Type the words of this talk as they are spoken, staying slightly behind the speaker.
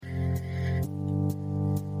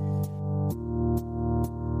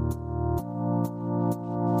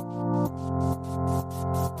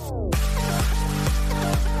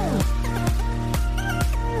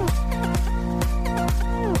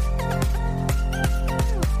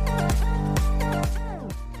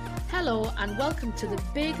and welcome to the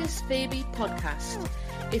Vegas Baby podcast.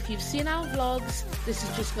 If you've seen our vlogs, this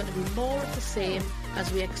is just going to be more of the same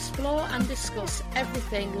as we explore and discuss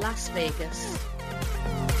everything Las Vegas.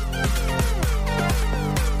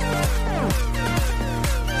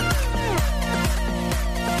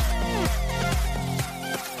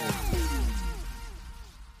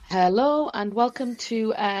 Hello and welcome to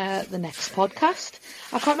the next podcast.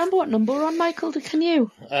 I can't remember what number we're on, Michael. Can you?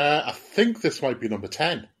 I think this might be number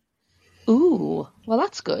 10. Ooh, well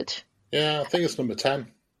that's good. Yeah, I think it's number 10.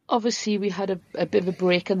 Obviously we had a bit of a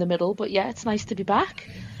break in the middle, but yeah, it's nice to be back.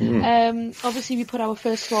 Obviously we put our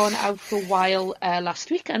first one out for a while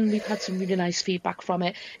last week and we've had some really nice feedback from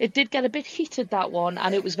it. It did get a bit heated, that one,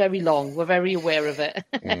 and it was very long. We're very aware of it.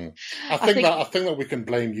 I think that we can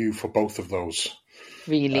blame you for both of those.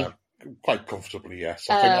 Really? Quite comfortably, yes.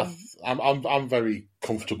 I think I'm very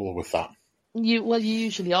comfortable with that. You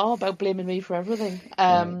usually are about blaming me for everything.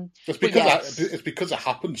 It's because it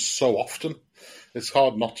happens so often. It's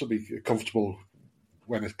hard not to be comfortable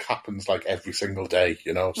when it happens like every single day,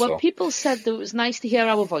 you know. Well, people said that it was nice to hear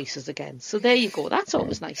our voices again. So there you go. That's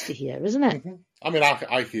always nice to hear, isn't it? Mm-hmm. I mean,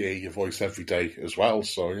 I hear your voice every day as well,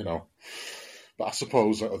 so, you know. But I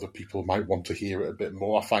suppose that other people might want to hear it a bit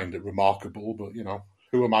more. I find it remarkable, but, you know,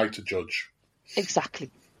 who am I to judge?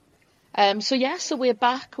 Exactly. So we're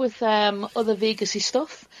back with other Vegas-y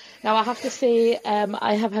stuff. Now, I have to say,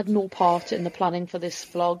 I have had no part in the planning for this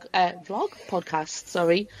podcast,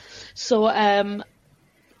 sorry. So,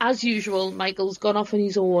 as usual, Michael's gone off on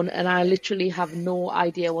his own, and I literally have no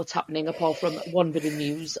idea what's happening apart from one bit of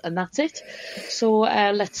news, and that's it. So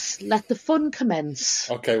let's let the fun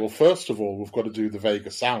commence. Okay, well, first of all, we've got to do the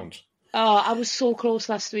Vegas sound. Oh, I was so close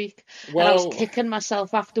last week. Well, and I was kicking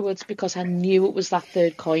myself afterwards because I knew it was that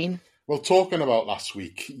third coin. Well, talking about last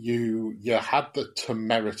week, you had the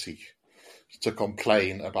temerity to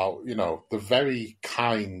complain about, you know, the very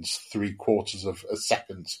kind 3/4 of a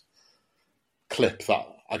second clip that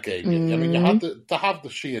I gave you. I mean, you had to have the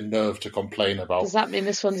sheer nerve to complain about. Does that mean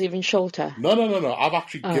this one's even shorter? No. I've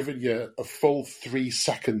actually given you a full 3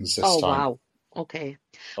 seconds this time. Oh, wow. Okay.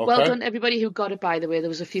 Well done, everybody who got it, by the way. There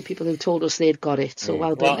was a few people who told us they'd got it, so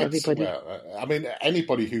well done, everybody. I mean,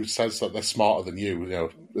 anybody who says that they're smarter than you, you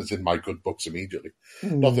know, is in my good books immediately.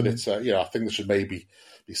 Not that it's, I think they should maybe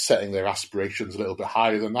be setting their aspirations a little bit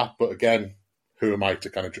higher than that, but again, who am I to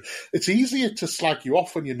kind of... It's easier to slag you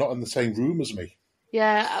off when you're not in the same room as me.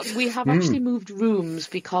 Yeah, we have actually moved rooms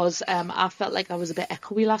because I felt like I was a bit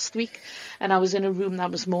echoey last week, and I was in a room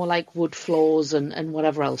that was more like wood floors and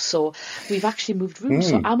whatever else. So we've actually moved rooms.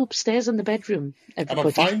 So I'm upstairs in the bedroom. Everybody. And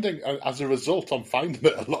I'm finding, as a result, it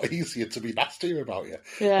a lot easier to be nastier about you.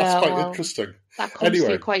 Yeah, that's quite interesting. That comes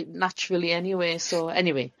to you quite naturally anyway. So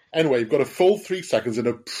anyway, you've got a full 3 seconds and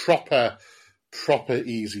a proper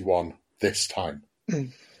easy one this time.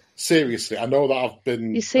 Seriously, I know that I've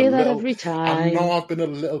been... You say that every time. I know I've been a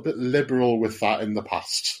little bit liberal with that in the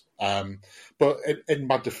past. But in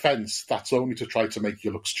my defence, that's only to try to make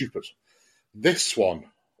you look stupid. This one,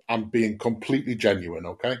 I'm being completely genuine,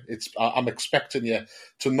 okay? I'm expecting you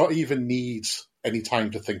to not even need any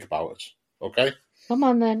time to think about it, okay? Come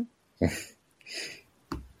on, then.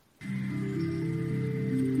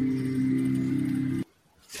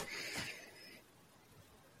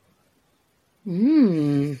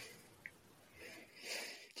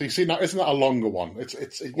 So you see now, isn't that a longer one? It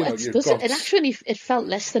felt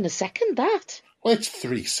less than a second. That. Well, it's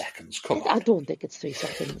 3 seconds. Come on. I don't think it's 3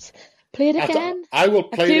 seconds. Play it again. I will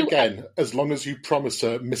play it again as long as you promise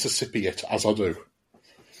to Mississippi it as I do.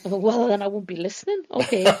 Oh, well, then I won't be listening.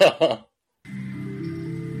 Okay.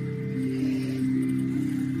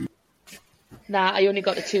 Nah, I only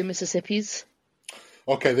got the 2 Mississippis.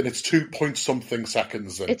 Okay, then it's 2-point-something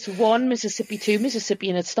seconds. Then. It's 1 Mississippi, 2 Mississippi,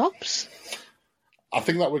 and it stops. I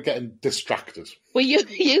think that we're getting distracted. Well,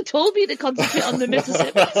 you told me to concentrate on the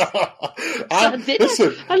Mississippi. I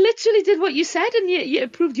literally did what you said, and you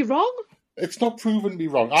proved you wrong. It's not proven me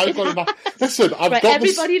wrong. I've got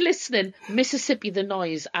everybody listening, Mississippi the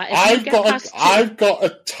noise. I've got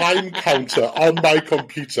a time counter on my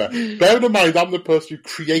computer. Bear in mind, I'm the person who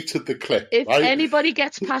created the clip. If anybody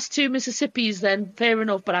gets past 2 Mississippis, then fair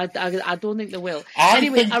enough. But I don't think they will. I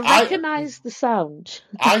recognise the sound.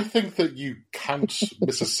 I think that you count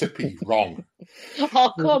Mississippi wrong.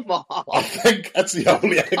 Oh, come on. I think that's the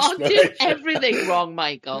only explanation. Can't do everything wrong,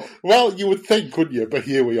 Michael. Well, you would think, couldn't you? But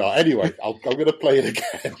here we are. Anyway, I'm going to play it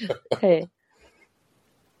again. Okay.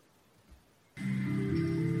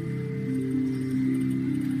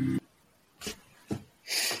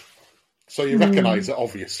 So you recognise it,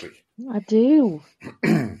 obviously. I do.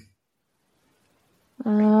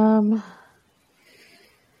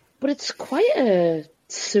 But it's quite a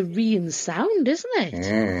serene sound, isn't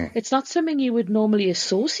it? It's not something you would normally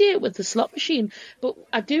associate with the slot machine, but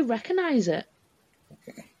I do recognise it.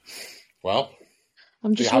 Well,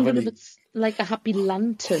 I'm just wondering if it's like a happy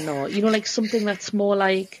lantern or, like something that's more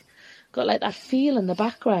like, got like that feel in the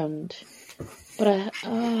background. But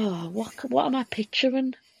what am I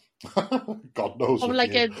picturing? God knows. Or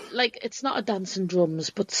like it's not a dancing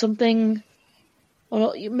drums, but something,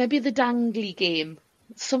 or maybe the dangly game.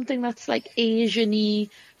 Something that's like Asian-y,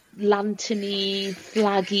 lantern-y,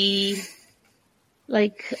 flaggy.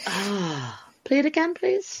 Like, play it again,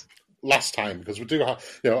 please. Last time, because we do have,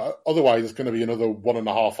 otherwise it's going to be another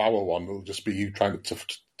 1.5 hour one. It'll just be you trying to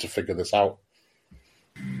figure this out.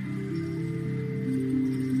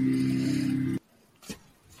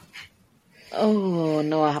 Oh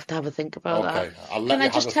no, I have to have a think about that. Can I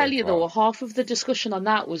just tell you though, half of the discussion on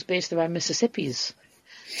that was based around Mississippi's.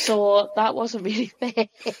 So that wasn't really fair.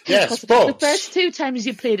 Yes, but the first 2 times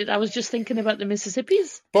you played it, I was just thinking about the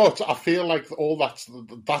Mississippi's. But I feel like all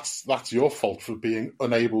that's your fault for being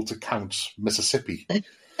unable to count Mississippi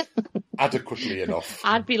adequately enough.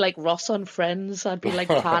 I'd be like Ross on Friends. I'd be like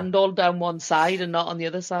panned all down one side and not on the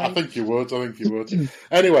other side. I think you would.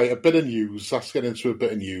 Anyway, a bit of news. Let's get into a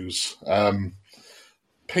bit of news.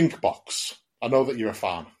 Pink Box. I know that you're a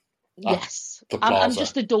fan. Yes, I'm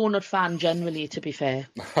just a donut fan generally, to be fair.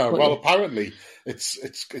 Well, apparently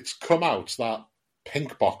it's come out that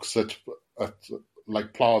Pink Box at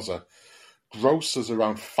like Plaza grosses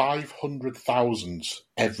around 500,000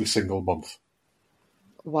 every single month.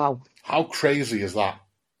 Wow! How crazy is that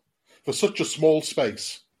for such a small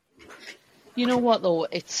space? You know what though?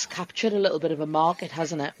 It's captured a little bit of a market,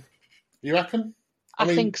 hasn't it? You reckon?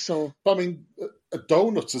 I think so. I mean,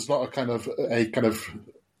 donuts is not a kind of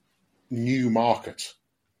new market.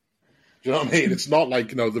 Do you know what I mean? It's not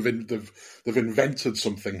like they've invented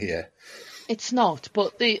something here. It's not,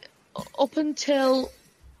 but up until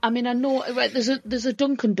I know right. There's a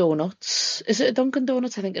Dunkin' Donuts. Is it a Dunkin'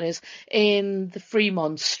 Donuts? I think it is in the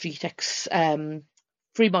Fremont Street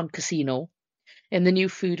Fremont Casino in the new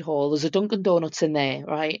food hall. There's a Dunkin' Donuts in there,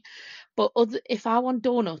 right? But if I want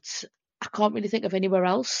donuts, I can't really think of anywhere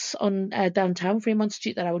else on downtown Fremont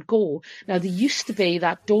Street that I would go. Now, there used to be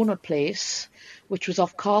that donut place, which was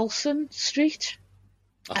off Carlson Street.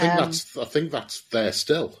 I think that's there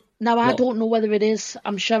still. Now, I don't know whether it is.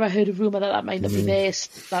 I'm sure I heard a rumour that might not be there.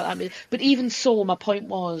 But even so, my point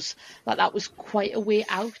was that was quite a way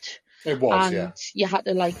out. It was, and yeah. You had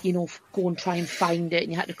to go and try and find it,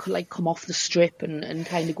 and you had to come off the strip and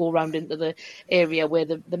kind of go around into the area where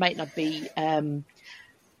there might not be...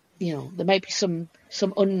 there might be some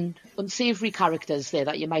unsavoury characters there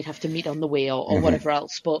that you might have to meet on the way or whatever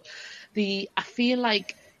else. But I feel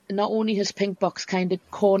like not only has Pink Box kind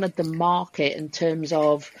of cornered the market in terms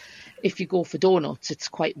of if you go for donuts, it's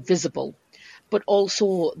quite visible, but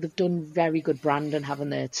also they've done very good branding, haven't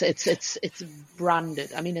they? It's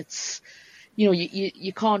branded. I mean, it's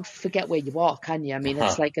you can't forget where you are, can you? I mean,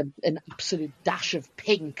 it's like an absolute dash of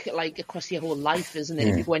pink, like across your whole life, isn't it?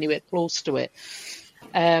 If you go anywhere close to it.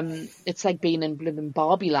 It's like being in living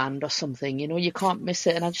Barbie Land or something, you can't miss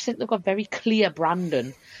it. And I just think they've got very clear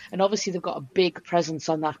branding, and obviously they've got a big presence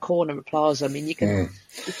on that corner of Plaza. I mean, you can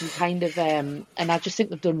kind of, and I just think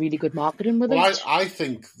they've done really good marketing with it. I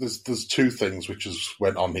think there's 2 things which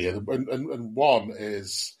went on here, and one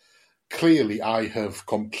is clearly I have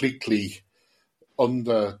completely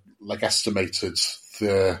estimated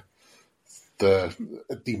the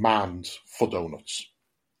demand for donuts.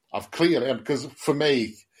 Because for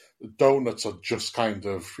me, donuts are just kind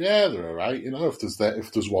of, they're all right.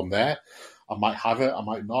 If there's one there, I might have it, I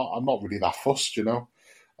might not. I'm not really that fussed,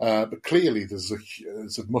 But clearly there's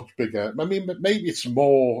a much bigger, I mean, maybe it's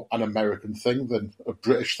more an American thing than a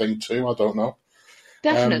British thing too, I don't know.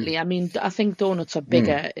 Definitely. I mean, I think donuts are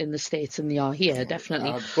bigger in the States than they are here,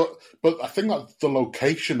 definitely. But I think that the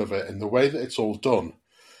location of it and the way that it's all done,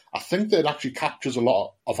 I think that it actually captures a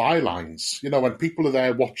lot of eye lines. When people are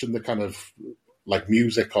there watching the kind of like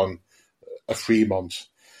music on a Fremont,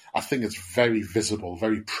 I think it's very visible,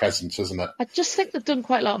 very present, isn't it? I just think they've done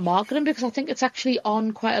quite a lot of marketing because I think it's actually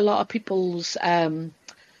on quite a lot of people's kind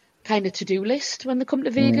of to-do list when they come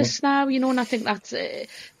to Vegas now, and I think that's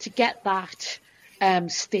to get that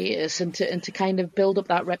status and to kind of build up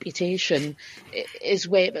that reputation is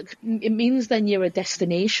where it means then you're a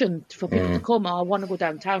destination for people to come. Oh, I want to go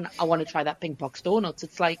downtown. I want to try that Pink Box Donuts.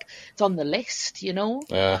 It's like it's on the list, you know.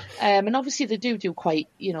 Yeah. And obviously they do quite,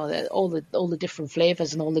 you know, all the different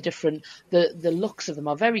flavors and all the different the looks of them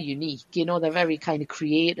are very unique. You know, they're very kind of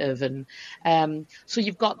creative, and so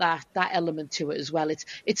you've got that element to it as well.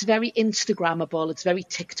 It's very Instagrammable. It's very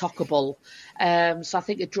TikTokable. So I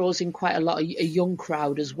think it draws in quite a lot of a young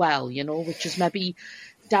crowd as well, you know, which is maybe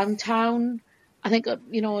downtown. I think,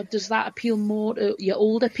 you know, does that appeal more to your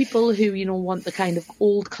older people who, you know, want the kind of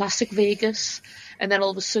old classic Vegas, and then all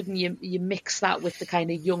of a sudden you mix that with the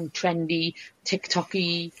kind of young, trendy,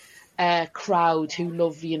 TikTok-y crowd who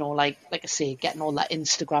love, you know, like I say, getting all that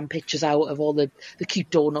Instagram pictures out of all the cute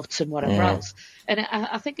donuts and whatever else. And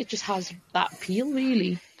I think it just has that appeal,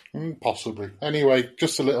 really. Possibly. Anyway,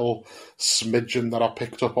 just a little smidgen that I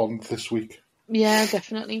picked up on this week. Yeah,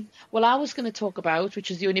 definitely. Well, I was going to talk about,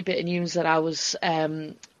 which is the only bit of news that I was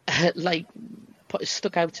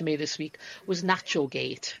stuck out to me this week, was Nacho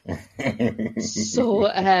Gate. So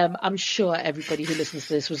I'm sure everybody who listens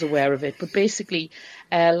to this was aware of it. But basically,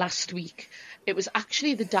 last week, it was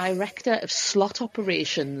actually the director of slot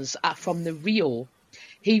operations from the Rio.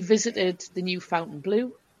 He visited the new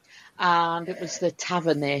Fontainebleau, and it was the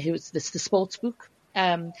tavern there. It's the sports book.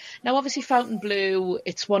 Now, obviously, Fontainebleau,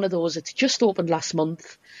 it's one of those, it's just opened last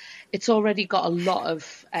month. It's already got a lot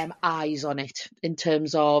of eyes on it in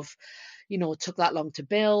terms of, you know, it took that long to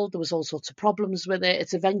build. There was all sorts of problems with it.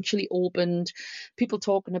 It's eventually opened. People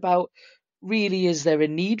talking about, really, is there a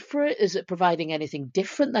need for it? Is it providing anything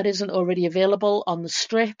different that isn't already available on the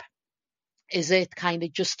Strip? Is it kind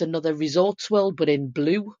of just another Resorts World, but in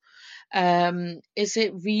blue? Is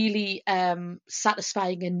it really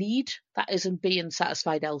satisfying a need that isn't being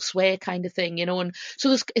satisfied elsewhere, kind of thing, you know? And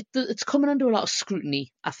so it's coming under a lot of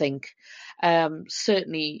scrutiny, I think.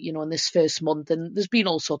 Certainly, you know, in this first month, and there's been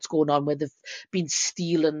all sorts going on where they've been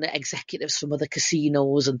stealing the executives from other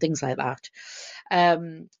casinos and things like that.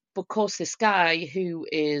 But of course, this guy who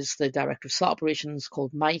is the director of slot operations,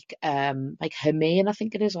 called Mike Herman, I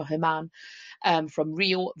think it is, or Herman, from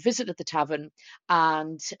Rio, visited the tavern,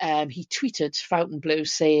 and he tweeted Fontainebleau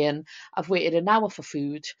saying, "I've waited an hour for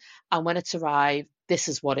food, and when it's arrived, this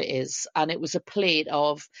is what it is." And it was a plate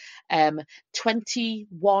of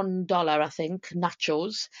 $21, I think,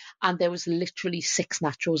 nachos, and there was literally 6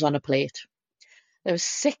 nachos on a plate. There were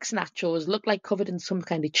 6 nachos, looked like covered in some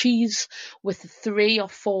kind of cheese, with 3 or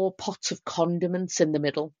 4 pots of condiments in the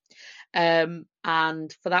middle. And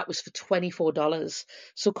for that was for $24.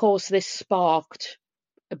 So, of course, this sparked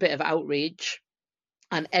a bit of outrage,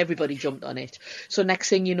 and everybody jumped on it. So next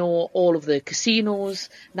thing you know, all of the casinos,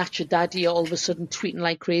 Nacho Daddy, are all of a sudden tweeting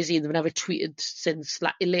like crazy, and they've never tweeted since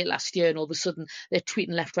late last year, and all of a sudden they're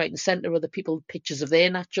tweeting left, right and centre, other people pictures of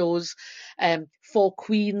their nachos. 4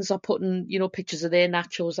 Queens are putting, you know, pictures of their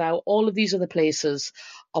nachos out. All of these other places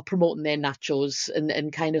are promoting their nachos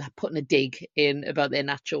and kind of putting a dig in about their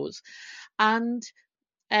nachos. And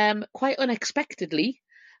quite unexpectedly,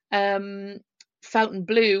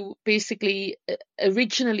 Fontainebleau basically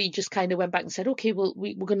originally just kind of went back and said, okay, well,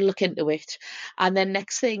 we're going to look into it. And then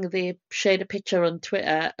next thing, they shared a picture on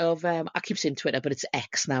Twitter of, I keep saying Twitter, but it's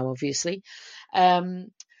X now, obviously,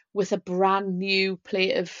 with a brand new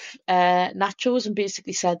plate of nachos, and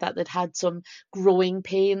basically said that they'd had some growing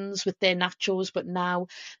pains with their nachos, but now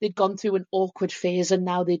they'd gone through an awkward phase and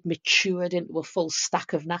now they'd matured into a full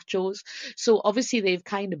stack of nachos. So obviously they've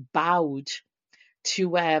kind of bowed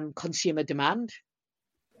to consumer demand.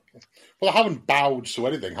 Well, they haven't bowed to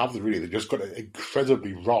anything, have they, really? They just got it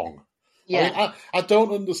incredibly wrong. Yeah. I mean, I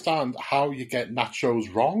don't understand how you get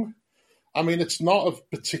nachos wrong. I mean, it's not a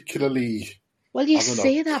particularly... Well, you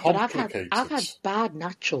say that, but I've had bad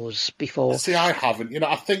nachos before. See, I haven't. You know,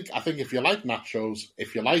 I think if you like nachos,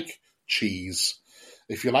 if you like cheese,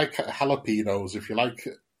 if you like jalapenos, if you like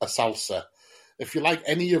a salsa, if you like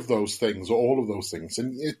any of those things or all of those things,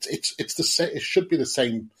 and it's the same. It should be the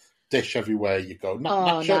same dish everywhere you go.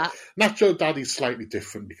 Nacho Daddy's slightly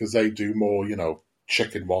different because they do more, you know,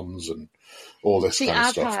 chicken ones and all this kind of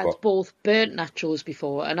stuff. I've had both burnt nachos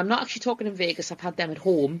before, and I'm not actually talking in Vegas. I've had them at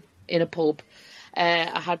home in a pub.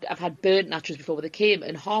 I've had burnt nachos before, where they came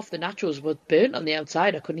and half the nachos were burnt on the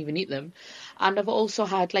outside. I couldn't even eat them. And I've also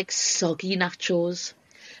had like soggy nachos.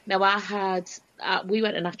 Now we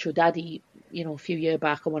went to Nacho Daddy, you know, a few years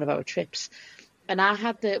back on one of our trips, and I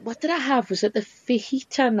had what did I have? Was it the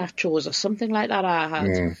fajita nachos or something like that I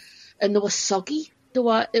had? And they were soggy. there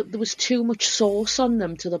was too much sauce on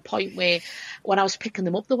them to the point where when I was picking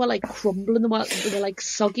them up, they were like crumbling. They were like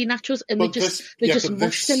soggy nachos, and But they just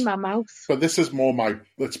mushed in my mouth. But this is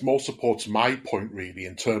it's more supports my point really,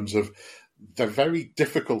 in terms of they're very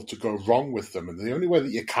difficult to go wrong with them, and the only way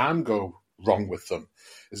that you can go wrong with them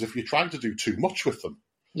is if you try to do too much with them.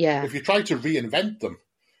 Yeah. If you try to reinvent them,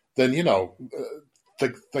 then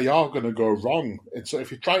they are going to go wrong. And so if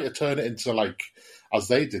you try to turn it into, like, as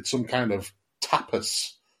they did, some kind of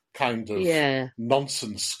tapas kind of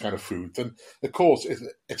nonsense kind of food, then of course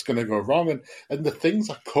it's going to go wrong. And the things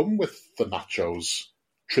that come with the nachos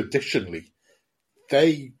traditionally,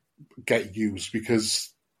 they get used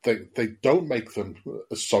because they don't make them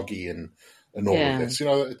soggy and all of this.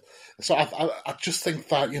 So I just think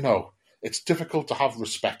that, it's difficult to have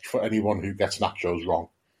respect for anyone who gets nachos wrong.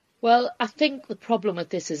 Well, I think the problem with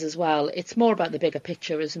this is as well, it's more about the bigger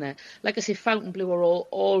picture, isn't it? Like I say, Fontainebleau are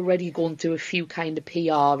already going through a few kind of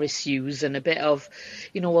PR issues and a bit of,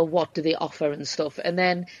 well, what do they offer and stuff. And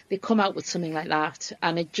then they come out with something like that,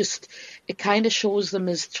 and it kind of shows them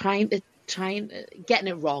as getting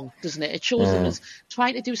it wrong, doesn't it? It shows them as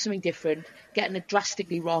trying to do something different, getting it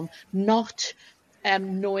drastically wrong, not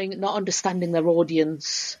understanding their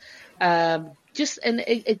audience, and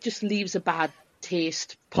it just leaves a bad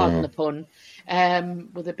taste, pardon the pun,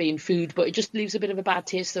 with it being food, but it just leaves a bit of a bad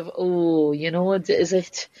taste of,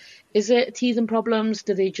 is it teething problems?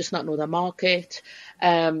 Do they just not know their market?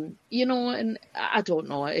 And I don't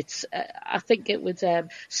know. I think it would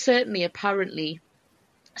certainly, apparently,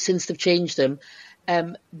 since they've changed them,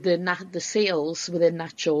 the sales within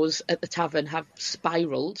nachos at the tavern have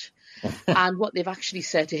spiralled. And what they've actually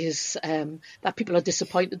said is that people are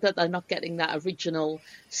disappointed that they're not getting the original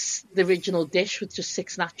dish with just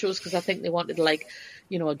 6 nachos, because I think they wanted to,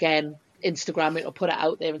 again, Instagram it or put it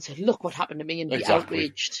out there and say, look what happened to me, and be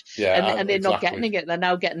outraged. Yeah, and they're not getting it. They're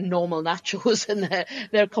now getting normal nachos, and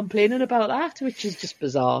they're complaining about that, which is just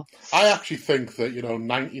bizarre. I actually think that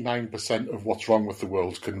 99% of what's wrong with the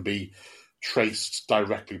world can be traced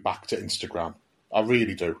directly back to Instagram. I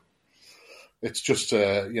really do. It's just,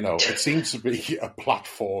 it seems to be a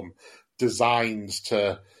platform designed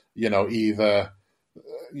to, either,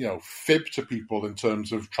 fib to people in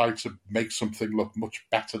terms of try to make something look much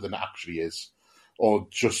better than it actually is, or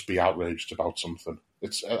just be outraged about something.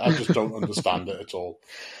 I just don't understand it at all.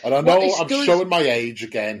 And I know I'm showing my age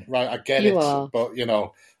again, right? I get it, but,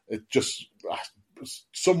 it just,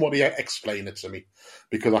 somebody explain it to me,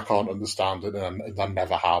 because I can't understand it, and I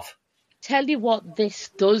never have. Tell you what this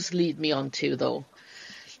does lead me on to, though.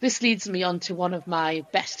 This leads me on to one of my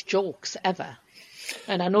best jokes ever.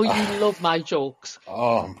 And I know you love my jokes.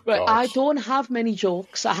 Oh, but God. I don't have many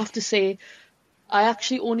jokes. I have to say, I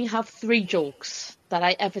actually only have 3 jokes that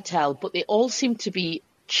I ever tell, but they all seem to be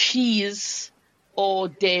cheese or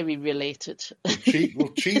dairy related. Well,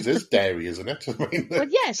 cheese is dairy, isn't it? I mean, well,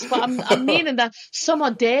 yes, but I'm meaning that some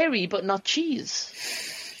are dairy but not cheese.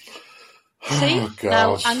 See? Oh,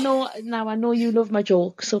 God. Now I know you love my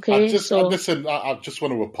jokes, okay? Listen, I just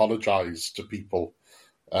want to apologise to people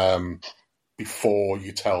before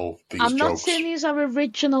you tell these jokes. I'm not saying these are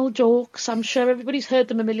original jokes. I'm sure everybody's heard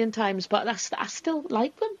them a million times, but I still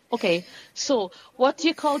like them. Okay, so what do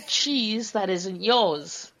you call cheese that isn't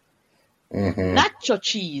yours? Mm-hmm. Nacho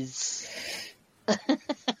cheese.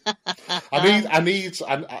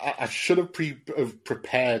 I should have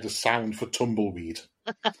prepared a sound for tumbleweed.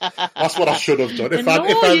 That's what I should have done.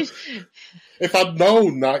 If I'd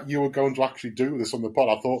known that you were going to actually do this on the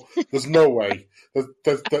pod, I thought, there's no way.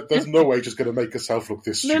 There's no way just going to make yourself look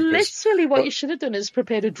this stupid. No, literally what you should have done is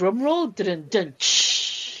prepared a drum roll. Dun, dun,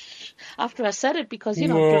 after I said it, because,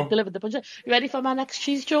 I've delivered the punch. You ready for my next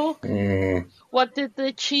cheese joke? What did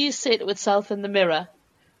the cheese say to itself in the mirror?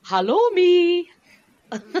 Hello, me.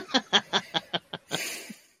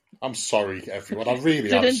 I'm sorry, everyone. I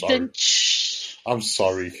really am sorry. I'm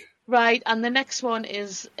sorry. Right, and the next one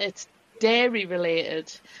it's dairy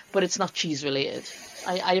related, but it's not cheese related.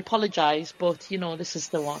 I apologise, but this is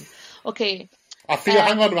the one. Okay.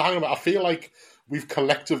 Hang on. I feel like we've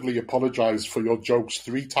collectively apologised for your jokes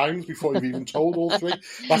 3 times before you've even told all 3.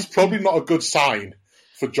 That's probably not a good sign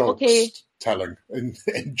for jokes telling in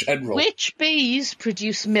general. Which bees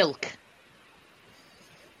produce milk?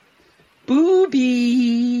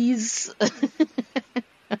 Boobies.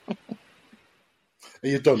 Are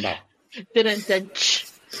you done now?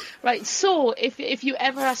 Right, so if you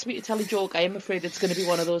ever ask me to tell a joke, I am afraid it's going to be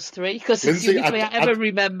one of those 3, because it's the only way I ever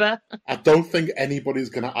remember. I don't think anybody's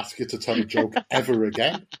going to ask you to tell a joke ever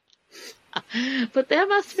again. But they're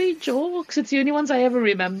my 3 jokes. It's the only ones I ever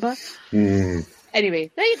remember.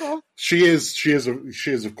 Anyway, there you go. She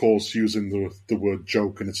is, of course, using the word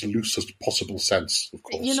joke in its loosest possible sense, of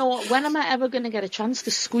course. You know, when am I ever going to get a chance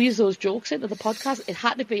to squeeze those jokes into the podcast? It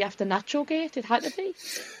had to be after Nacho Gate. It had to be.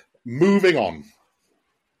 Moving on.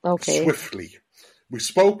 Okay. Swiftly. We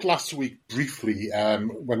spoke last week briefly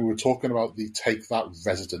when we were talking about the Take That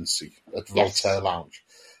residency at Voltaire Lounge.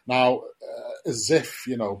 Now, as if,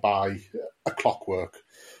 by a clockwork,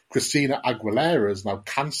 Christina Aguilera has now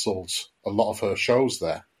cancelled a lot of her shows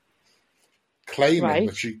there, claiming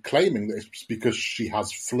that it's because she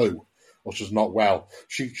has flu or she's not well.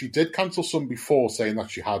 She did cancel some before, saying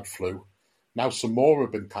that she had flu. Now some more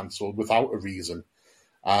have been cancelled without a reason.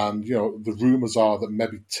 And, the rumours are that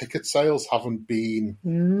maybe ticket sales haven't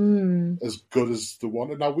been as good as the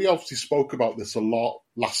one. Now, we obviously spoke about this a lot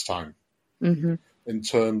last time in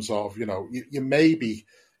terms of, you maybe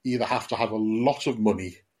either have to have a lot of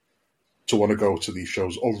money to want to go to these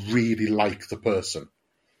shows or really like the person.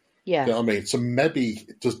 Yeah. You know what I mean? So maybe,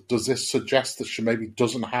 does this suggest that she maybe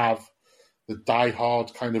doesn't have the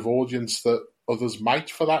diehard kind of audience that others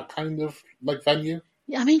might for that kind of venue?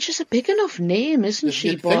 Yeah, I mean, she's a big enough name, isn't she?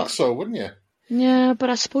 You'd think so, wouldn't you? Yeah, but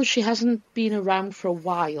I suppose she hasn't been around for a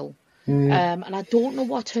while. And I don't know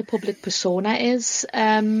what her public persona is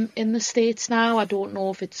in the States now. I don't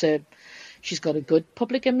know if she's got a good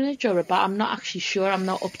public image or a bad. I'm not actually sure. I'm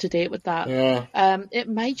not up to date with that. Yeah. It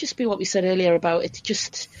might just be what we said earlier about it.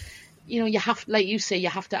 Just, you have, like you say, you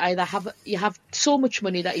have to either have so much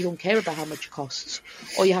money that you don't care about how much it costs,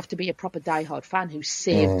 or you have to be a proper diehard fan who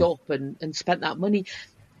saved up and spent that money.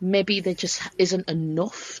 Maybe there just isn't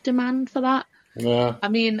enough demand for that. Yeah. I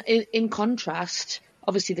mean, in contrast,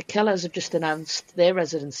 obviously the Killers have just announced their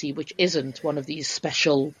residency, which isn't one of these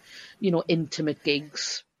special, intimate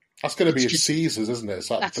gigs. That's going to be at Caesars, isn't it?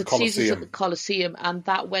 That's at Caesars at the Coliseum, and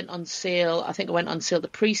that went on sale. I think it went on sale, the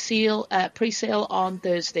pre-sale on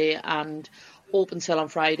Thursday and open sale on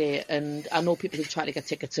Friday. And I know people who tried to get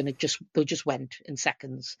tickets and they just went in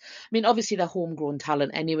seconds. I mean, obviously they're homegrown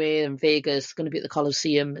talent anyway, and Vegas, going to be at the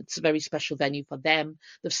Coliseum. It's a very special venue for them,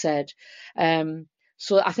 they've said.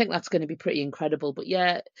 So I think that's going to be pretty incredible. But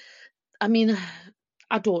yeah, I mean,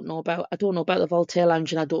 I don't know about the Voltaire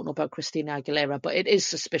Lounge, and I don't know about Christina Aguilera, but it is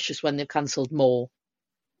suspicious when they've cancelled more.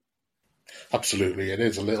 Absolutely, it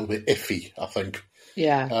is a little bit iffy, I think.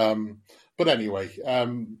 Yeah. But anyway,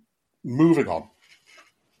 moving on.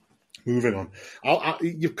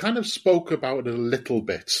 You've kind of spoke about it a little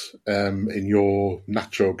bit in your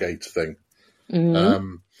Nacho Gate thing.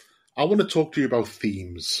 I want to talk to you about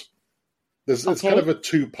themes. It's kind of a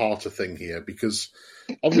two-parter thing here, because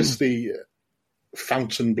obviously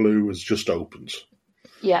Fontainebleau has just opened.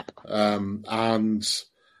 Yep. And,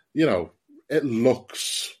 it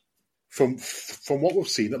looks, from what we've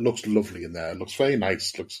seen, it looks lovely in there. It looks very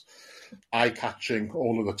nice, looks eye-catching,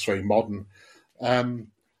 all of it looks very modern.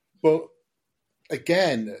 But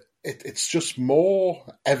again, it's just more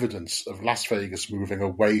evidence of Las Vegas moving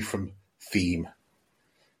away from theme.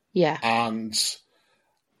 Yeah. And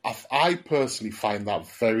I personally find that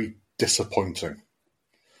very disappointing.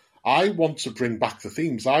 I want to bring back the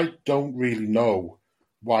themes. I don't really know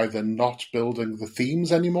why they're not building the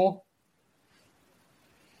themes anymore.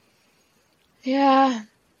 Yeah,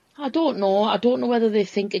 I don't know. I don't know whether they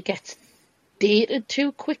think it gets dated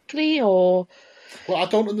too quickly or... Well, I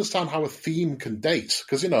don't understand how a theme can date,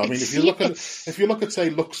 because if you look at say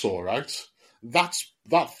Luxor, right? That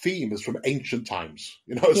theme is from ancient times.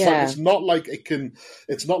 It's not like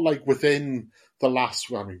it's not like within the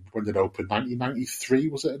last. When did it open? 1993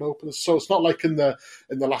 was it open? So it's not like in the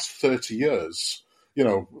last 30 years.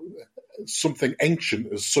 Something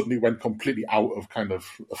ancient has suddenly went completely out of kind of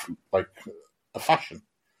like a fashion.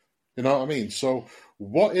 You know what I mean? So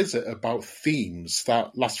what is it about themes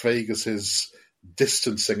that Las Vegas is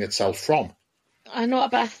distancing itself from? I know,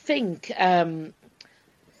 but I think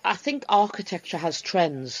architecture has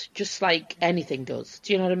trends, just like anything does.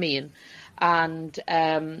 Do you know what I mean? And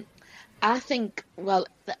I think, the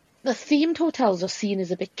themed hotels are seen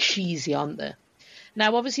as a bit cheesy, aren't they?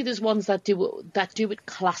 Now, obviously, there's ones that do it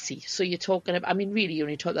classy. So you're talking about, really, you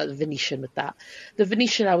only talk about the Venetian with that. The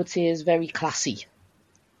Venetian, I would say, is very classy.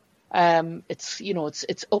 It's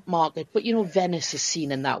upmarket, but Venice is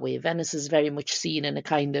seen in that way. Venice is very much seen in a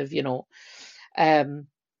kind of quite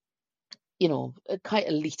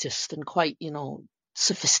elitist and quite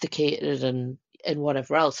sophisticated and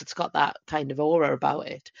whatever else. It's got that kind of aura about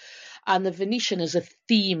it. And the Venetian is a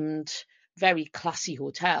themed, very classy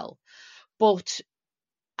hotel, but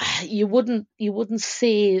you wouldn't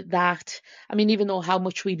say that. Even though how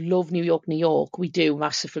much we love New York, we do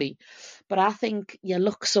massively. But I think your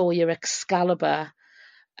Luxor, your Excalibur,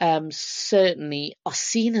 certainly are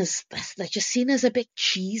seen as, they're just seen as a bit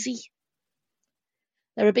cheesy.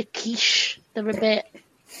 They're a bit quiche. They're a bit,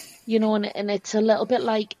 and it's a little bit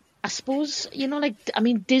like, I suppose, like, I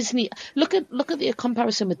mean, Disney. Look at the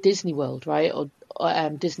comparison with Disney World, right, or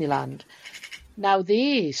Disneyland. Now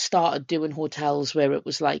they started doing hotels where it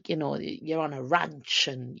was like, you're on a ranch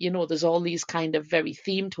and, there's all these kind of very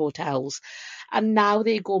themed hotels. And now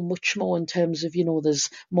they go much more in terms of, there's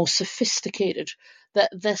more sophisticated.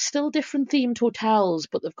 They're still different themed hotels,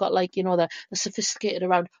 but they've got like, they're sophisticated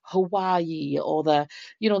around Hawaii, or they're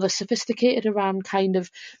sophisticated around kind of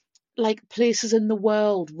like places in the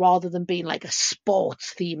world, rather than being like a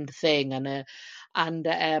sports themed thing and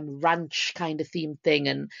a ranch kind of themed thing.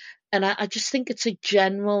 And I just think it's a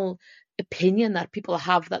general opinion that people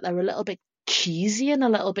have that they're a little bit cheesy and a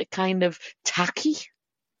little bit kind of tacky.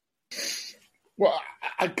 Well,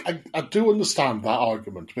 I do understand that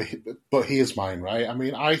argument, but here's mine, right? I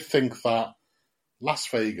mean, I think that Las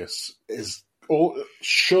Vegas is, or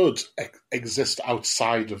should exist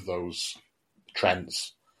outside of those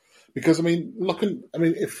trends. Because, I mean,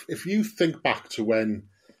 if you think back to when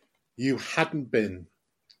you hadn't been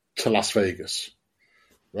to Las Vegas,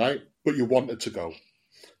 right, but you wanted to go.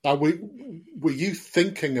 Now, were you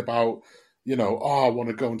thinking about, I want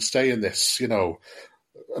to go and stay in this,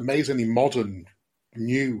 amazingly modern,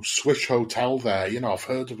 new Swiss hotel there, I've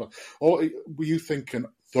heard of it. Or were you thinking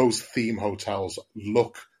those theme hotels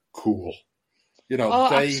look cool?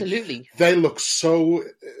 Absolutely. They look so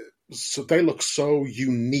they look so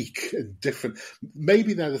unique and different.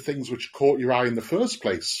 Maybe they're the things which caught your eye in the first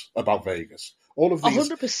place about Vegas. All of these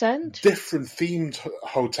 100%. different themed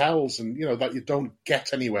hotels, and that you don't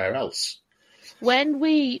get anywhere else.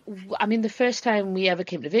 The first time we ever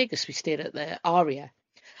came to Vegas, we stayed at the Aria,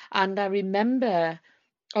 and I remember,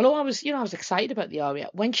 although I was excited about the Aria,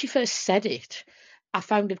 when she first said it, I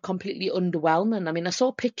found it completely underwhelming. I mean, I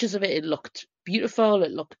saw pictures of it. It looked beautiful.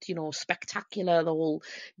 It looked, spectacular. The whole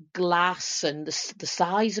glass and the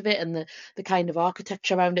size of it and the kind of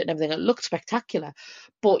architecture around it and everything. It looked spectacular.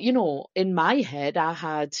 But, in my head, I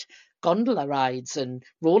had gondola rides and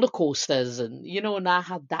roller coasters and, and I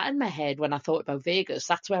had that in my head when I thought about Vegas.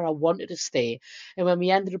 That's where I wanted to stay. And when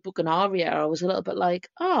we ended up booking Aria, I was a little bit like,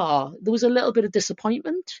 there was a little bit of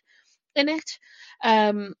disappointment in it.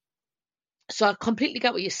 So I completely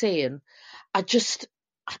get what you're saying. I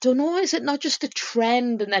don't know, is it not just a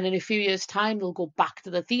trend and then in a few years' time they'll go back to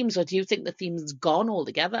the themes, or do you think the theme's gone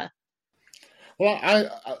altogether? Well,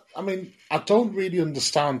 I don't really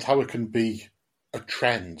understand how it can be a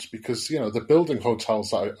trend, because, they're building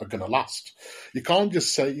hotels that are going to last. You can't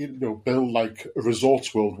just say, build like a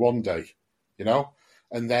Resorts World one day,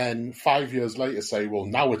 and then 5 years later say, well,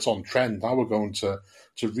 now it's on trend. Now we're going to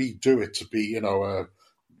redo it to be,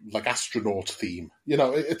 like astronaut theme.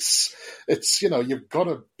 It's you've got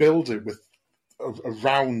to build it with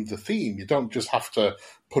around the theme. You don't just have to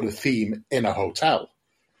put a theme in a hotel.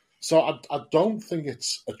 So I don't think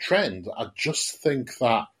it's a trend. I just think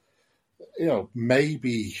that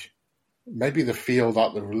maybe they feel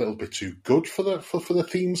that they're a little bit too good for the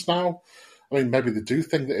themes now. I mean, maybe they do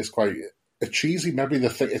think that it's quite cheesy. Maybe they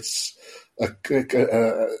think it's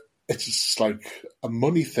it's just like a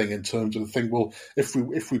money thing in terms of the thing. Well,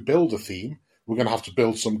 if we build a theme, we're going to have to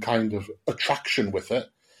build some kind of attraction with it.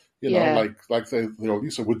 Like they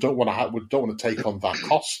always say, we don't want to take on that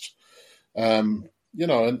cost. And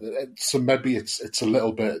so maybe it's a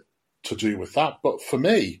little bit to do with that. But for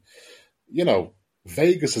me,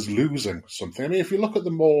 Vegas is losing something. I mean, if you look at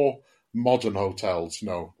the more modern hotels,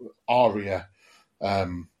 Aria,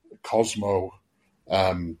 Cosmo,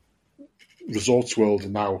 Resorts World,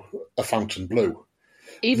 and now a Fontainebleau.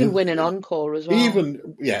 Even Wynn and Encore as well.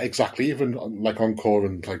 Exactly. Even like Encore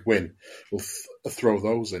and like Wynn, we'll throw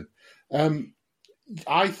those in.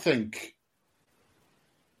 I think.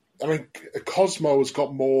 I mean, Cosmo has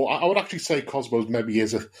got more. I would actually say Cosmo maybe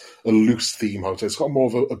is a loose theme hotel. It's got more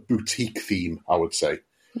of a boutique theme, I would say.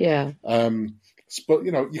 Yeah. But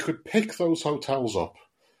you could pick those hotels up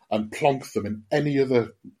and plonk them in any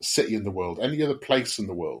other city in the world, any other place in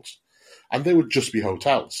the world, and they would just be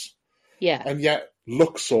hotels. Yeah. And yet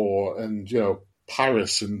Luxor and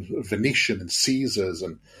Paris and Venetian and Caesars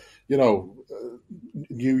and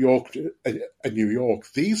New York,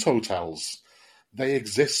 these hotels. They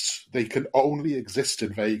exist. They can only exist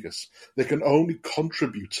in Vegas. They can only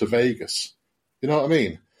contribute to Vegas. You know what I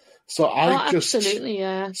mean? So absolutely,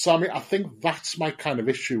 yeah. So I mean, I think that's my kind of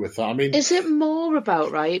issue with that. I mean, is it more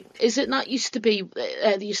about, right? Is it not used to be?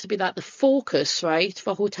 There used to be that the focus, right,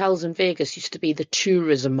 for hotels in Vegas used to be the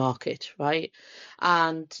tourism market, right,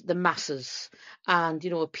 and the masses, and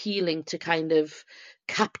appealing to kind of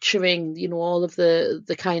capturing, all of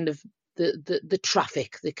the kind of the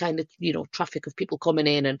traffic, the kind of traffic of people coming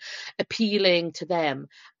in and appealing to them.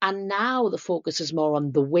 And now the focus is more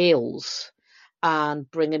on the whales and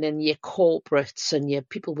bringing in your corporates and your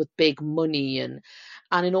people with big money, and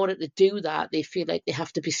in order to do that, they feel like they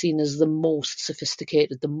have to be seen as the most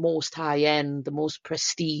sophisticated, the most high end, the most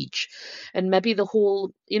prestige. And maybe the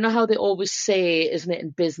whole, how they always say, isn't it, in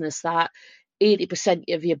business, that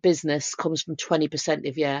 80% of your business comes from 20%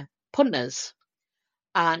 of your punters,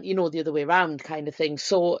 and the other way around kind of thing.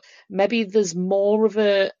 So maybe there's more of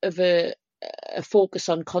a focus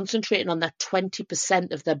on concentrating on that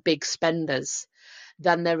 20% of their big spenders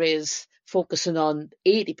than there is focusing on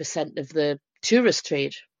 80% of the tourist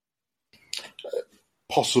trade.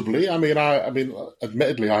 Possibly. I mean,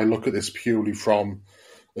 admittedly, I look at this purely from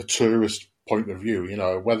a tourist point of view.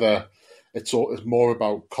 Whether it's more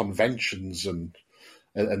about conventions and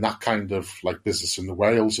that kind of like business in the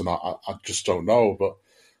Wales, and I just don't know. But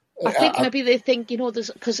I think maybe they think,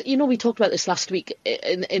 because, we talked about this last week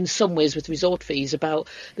in some ways with resort fees, about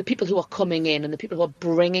the people who are coming in and the people who are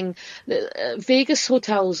bringing. Vegas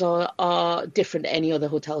hotels are different to any other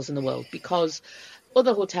hotels in the world, because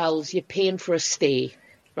other hotels, you're paying for a stay,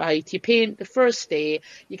 right? You're paying for a stay,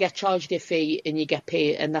 you get charged a fee and you get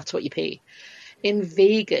paid, and that's what you pay. In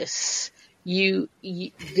Vegas,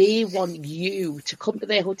 they want you to come to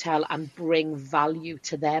their hotel and bring value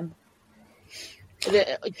to them.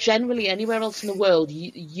 Generally, anywhere else in the world,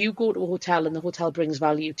 you go to a hotel and the hotel brings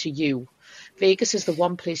value to you. Vegas is the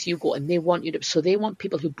one place you go, and they want you to. So they want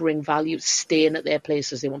people who bring value staying at their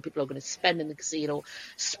places. They want people who are going to spend in the casino,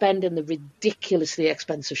 spend in the ridiculously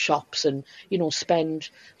expensive shops, and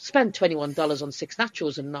spend $21 on 6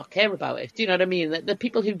 nachos and not care about it. Do you know what I mean? The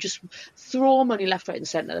people who just throw money left, right, and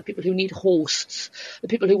centre. The people who need hosts. The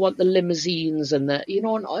people who want the limousines and and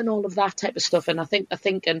all of that type of stuff. And I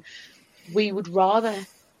think and we would rather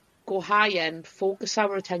go high end, focus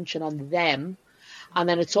our attention on them, and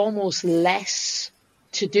then it's almost less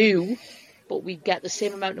to do, but we get the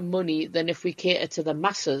same amount of money than if we cater to the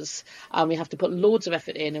masses and we have to put loads of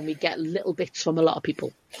effort in and we get little bits from a lot of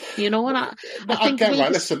people. And I think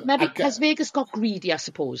Vegas, has Vegas got greedy, I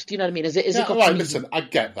suppose. Do you know what I mean? Is it got greedy? Listen, I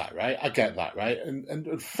get that, right?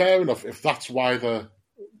 And fair enough if that's why they're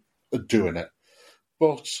doing it.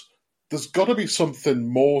 But there's got to be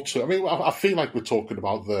something more to. I mean, I feel like we're talking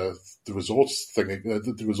about the resorts thing,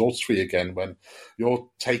 the resorts fee again, when you're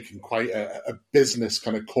taking quite a business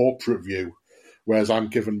kind of corporate view, whereas I'm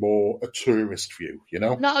giving more a tourist view.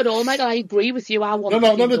 Not at all, mate. I agree with you. I want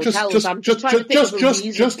no. Just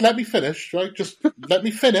let me finish, right? Just let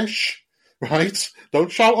me finish, right?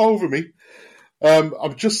 Don't shout over me.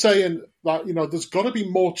 I'm just saying that there's got to be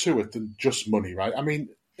more to it than just money, right? I mean,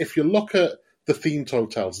 if you look at the themed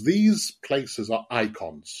hotels, these places are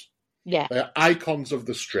icons. Yeah. They're icons of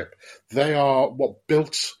the Strip. They are what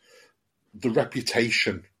built the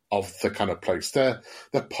reputation of the kind of place. They're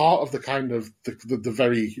part of the kind of the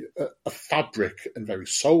very fabric and very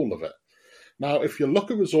soul of it. Now, if you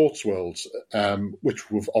look at Resorts World,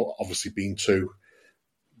 which we've obviously been to,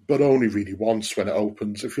 but only really once when it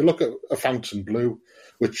opens. If you look at a Fontainebleau,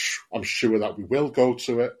 which I'm sure that we will go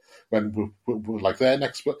to it when we're like there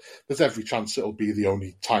next, but there's every chance it'll be the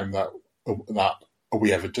only time that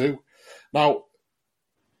we ever do. Now,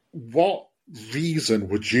 what reason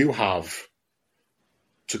would you have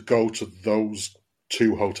to go to those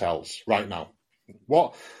 2 hotels right now?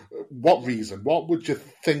 What reason? What would you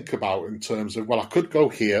think about in terms of, well, I could go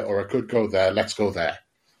here or I could go there, let's go there?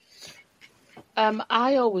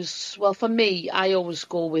 For me, I always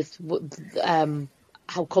go with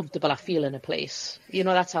how comfortable I feel in a place.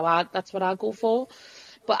 That's what I go for.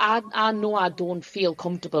 But I know I don't feel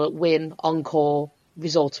comfortable at Wynn, Encore,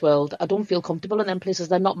 Resorts World. I don't feel comfortable in them places.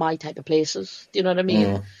 They're not my type of places. Do you know what I mean?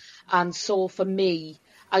 Mm. And so for me,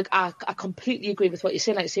 I completely agree with what you're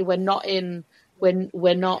saying. Like I say, we're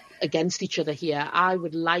not against each other here. I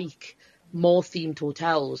would like more themed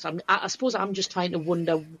hotels. I suppose I'm just trying to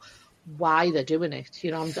wonder why they're doing it.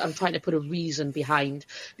 I'm trying to put a reason behind,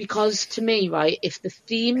 because to me, right, if the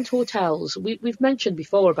themed hotels, we've mentioned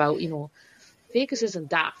before about, Vegas isn't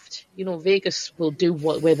daft. Vegas will do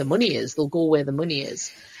where the money is. They'll go where the money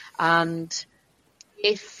is. And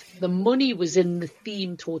if the money was in the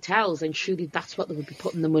themed hotels, then surely that's what they would be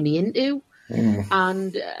putting the money into. Mm.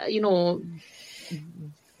 And,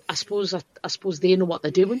 I suppose they know what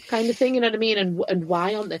they're doing, kind of thing. You know what I mean? And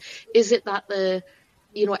why aren't they? Is it that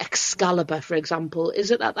Excalibur, for example,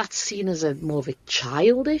 is it that that's seen as a more of a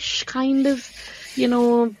childish kind of,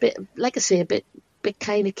 bit, like I say, a bit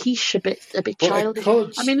kind of quiche, a bit childish.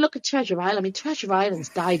 I mean, look at Treasure Island. I mean, Treasure Island's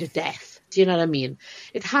died a death. Do you know what I mean?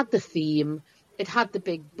 It had the theme. It had the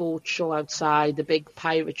big boat show outside, the big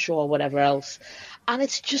pirate show or whatever else. And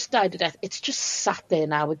it's just died to death. It's just sat there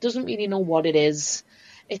now. It doesn't really know what it is.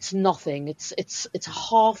 It's nothing. It's a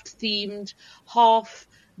half-themed, half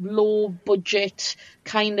low budget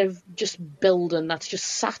kind of just building that's just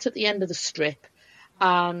sat at the end of the strip,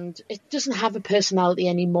 and it doesn't have a personality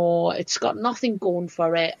anymore. It's got nothing going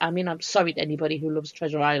for it. I mean, I'm sorry to anybody who loves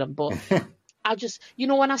Treasure Island, but I just,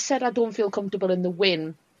 when I said I don't feel comfortable in the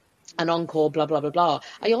Win and Encore, blah, blah, blah, blah,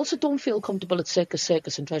 I also don't feel comfortable at Circus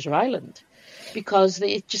Circus and Treasure Island, because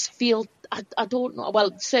they just feel, I don't know,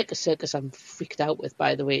 well, Circus I'm freaked out with,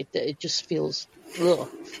 by the way. It just feels, ugh.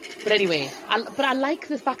 But anyway, I like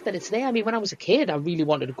the fact that it's there. I mean, when I was a kid, I really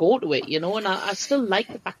wanted to go to it, and I still like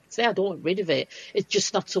the fact it's there. I don't want rid of it. It's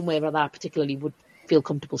just not somewhere that I particularly would feel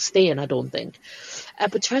comfortable staying, I don't think.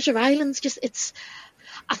 But Treasure Island's just,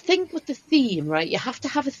 I think with the theme, right, you have to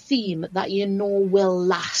have a theme that will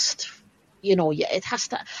last. It has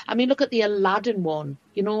to. I mean, look at the Aladdin one.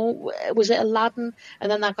 Was it Aladdin?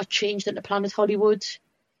 And then that got changed into Planet Hollywood.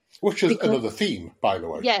 Which is another theme, by the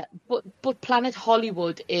way. Yeah, but Planet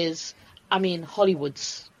Hollywood is, I mean,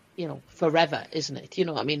 Hollywood's, forever, isn't it?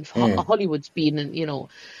 I mean, Hollywood's been,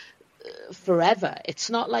 forever. It's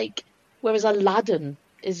not like, whereas Aladdin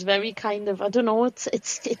is very kind of, I don't know,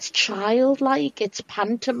 it's childlike, it's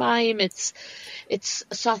pantomime,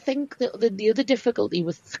 so I think the other difficulty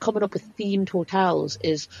with coming up with themed hotels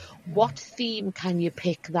is what theme can you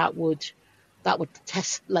pick that would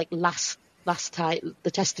test, like, last time,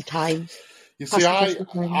 the test of time. You see,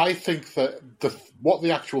 I think that what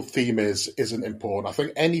the actual theme isn't important. I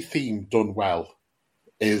think any theme done well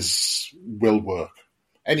will work.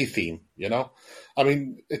 Any theme, I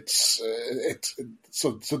mean,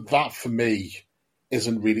 so that for me it's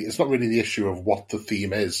not really the issue of what the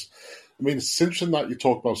theme is. I mean, it's interesting that you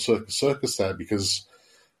talk about Circus Circus there, because,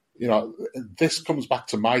 this comes back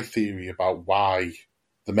to my theory about why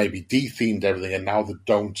they maybe de-themed everything and now they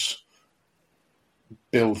don't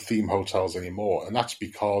build theme hotels anymore. And that's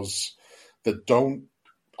because I don't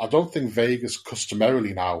think Vegas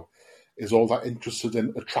customarily now is all that interested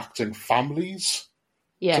in attracting families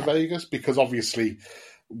to Vegas, because obviously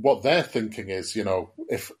what they're thinking is,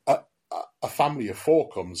 if a family of 4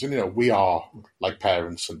 comes, and we are like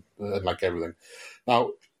parents and like everything.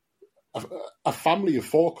 Now, a family of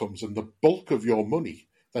 4 comes, and the bulk of your money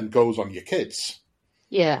then goes on your kids.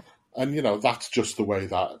 Yeah, and that's just the way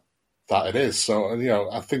that it is. So,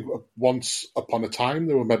 I think once upon a time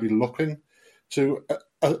they were maybe looking to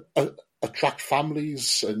attract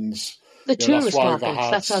families and. The tourist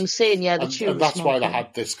markets, that's what I'm saying, yeah, the tourist market. And that's why they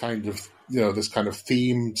had this kind of,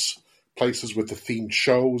 themed places with the themed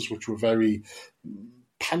shows, which were very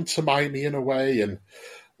pantomime-y in a way, and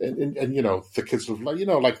the kids were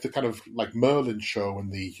like the kind of like Merlin show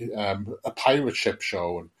and the a pirate ship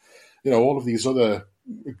show, and all of these other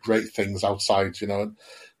great things outside,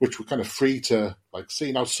 which were kind of free to like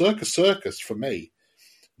see. Now, Circus Circus for me,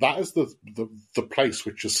 that is the place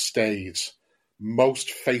which has stayed most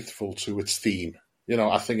faithful to its theme.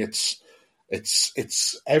 I think it's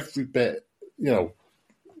every bit,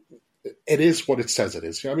 it is what it says it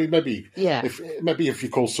is. I mean, maybe if you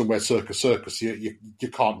call somewhere Circus Circus, you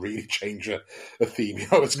can't really change a theme.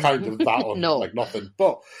 It's kind of that or no. Like nothing.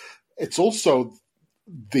 But it's also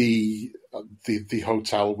the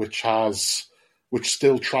hotel which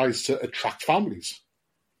still tries to attract families.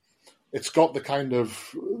 It's got the kind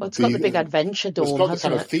of... Well, it's got the big adventure dome, it's got the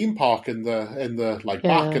kind of theme park in the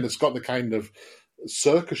back, and it's got the kind of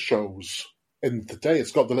circus shows in the day.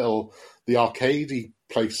 It's got the arcadey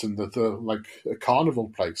place and the like a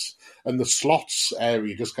carnival place, and the slots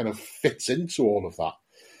area just kind of fits into all of that.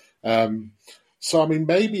 So I mean,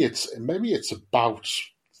 maybe it's about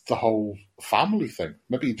the whole family thing.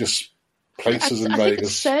 Maybe just places in Vegas. I think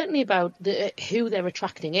it's certainly about who they're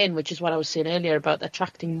attracting in, which is what I was saying earlier about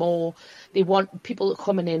attracting more. They want people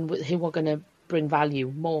coming in who are going to bring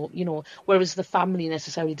value more, whereas the family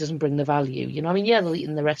necessarily doesn't bring the value. I mean, yeah, they'll eat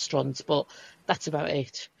in the restaurants, but that's about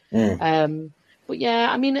it. But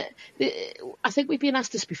yeah, I mean, I think we've been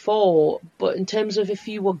asked this before, but in terms of if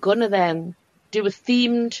you were going to then do a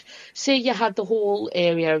themed, say you had the whole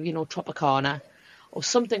area, Tropicana or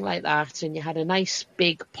something like that, and you had a nice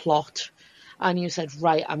big plot, and you said,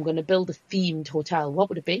 right, I'm going to build a themed hotel, what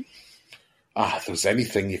would it be? if there's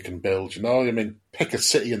anything you can build, I mean, pick a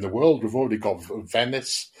city in the world. We've already got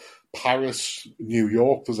Venice, Paris, New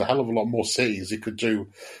York. There's a hell of a lot more cities. You could do,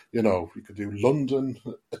 you could do London,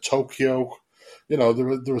 Tokyo.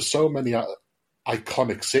 There are so many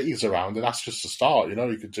iconic cities around, and that's just a start.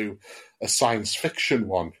 You could do a science fiction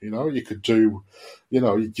one. You could do,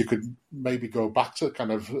 you could maybe go back to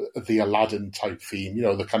kind of the Aladdin type theme.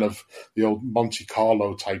 The kind of the old Monte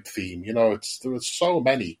Carlo type theme. There are so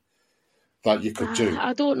many that you could do.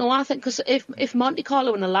 I don't know. I think because if Monte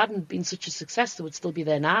Carlo and Aladdin had been such a success, they would still be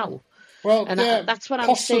there now. Well, And yeah, that's what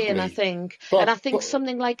possibly. I'm saying. I think, but, and I think but,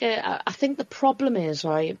 something like I think the problem is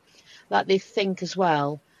right that they think as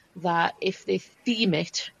well that if they theme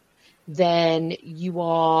it, then you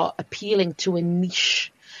are appealing to a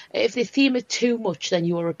niche. If they theme it too much, then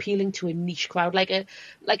you are appealing to a niche crowd, like a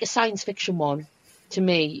science fiction one. To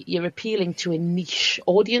me, you're appealing to a niche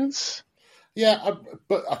audience. Yeah,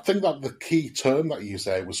 but I think that the key term that you used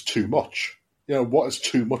there was too much. What is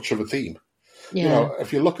too much of a theme? Yeah.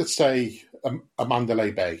 If you look at, say, a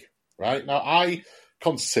Mandalay Bay, right? Now, I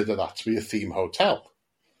consider that to be a theme hotel.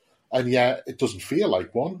 And yet it doesn't feel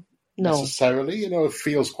like one necessarily. It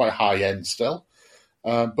feels quite high-end still.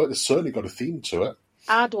 But it's certainly got a theme to it.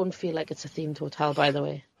 I don't feel like it's a themed hotel, by the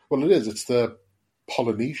way. Well, it is. It's the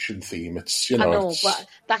Polynesian theme. I know, but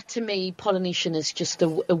that to me, Polynesian is just a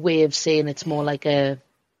way of saying it's more like a...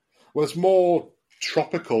 Well, it's more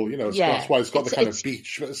tropical, that's why it's got the kind of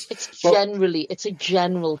beach. It's a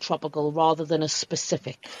general tropical rather than a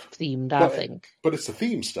specific themed, I think. But it's a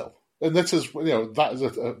theme still. And this is, that is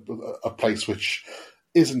a place which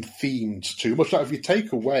isn't themed too much. Now, if you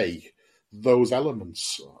take away those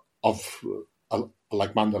elements of,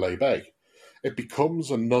 like Mandalay Bay, it becomes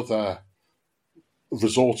another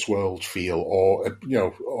Resorts World feel, or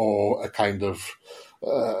a kind of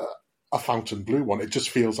a Fountain Blue one. It just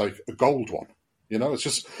feels like a gold one. It's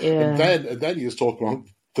just, and then you just talk about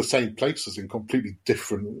the same places in completely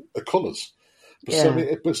different colours. So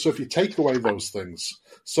if you take away those things,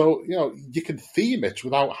 you can theme it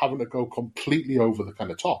without having to go completely over the kind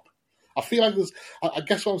of top. I feel like I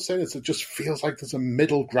guess what I'm saying is it just feels like there's a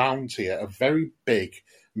middle ground here, a very big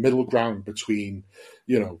middle ground between,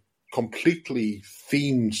 completely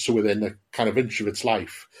themed to within a kind of inch of its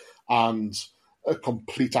life and a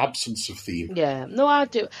complete absence of theme. Yeah, no, I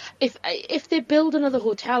do. If they build another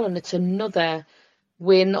hotel and it's another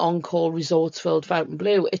Wynn Encore Resorts World Fountain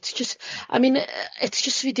Blue, it's just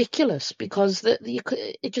ridiculous because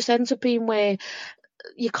it just ends up being where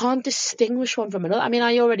you can't distinguish one from another. I mean,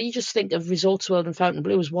 I already just think of Resorts World and Fountain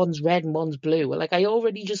Blue as one's red and one's blue. Like I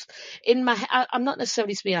already just I'm not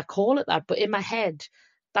necessarily saying I call it that, but in my head,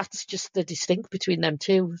 that's just the distinct between them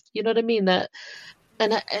two. You know what I mean? And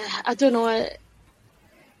I don't know.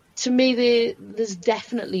 To me, there's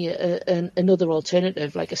definitely another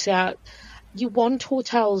alternative. Like I say, you want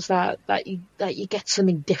hotels that you get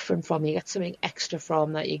something different from, you get something extra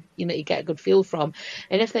from, that you get a good feel from.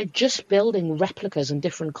 And if they're just building replicas in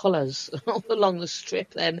different colours along the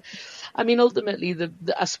strip, then I mean ultimately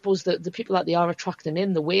I suppose the people that they are attracting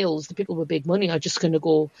in, the whales, the people with big money, are just going to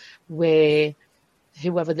go where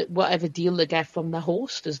whatever deal they get from the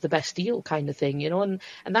host is the best deal, kind of thing, and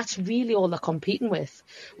that's really all they're competing with,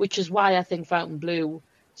 which is why I think Fountain Blue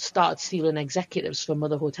started stealing executives from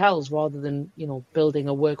other hotels rather than building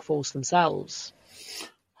a workforce themselves.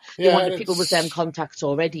 They wanted people with them contacts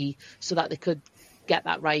already so that they could get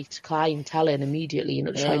that right clientele in immediately.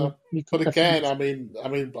 But again,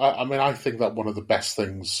 I think that one of the best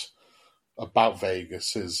things about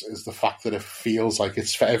Vegas is the fact that it feels like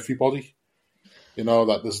it's for everybody.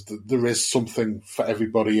 That there is something for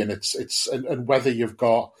everybody, and it's whether you've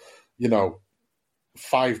got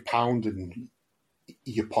 £5 in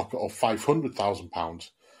your pocket or £500,000,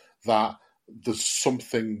 that there's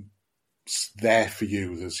something there for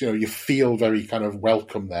you. There's you feel very kind of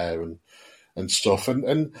welcome there and stuff,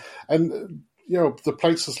 and the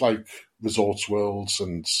places like Resorts Worlds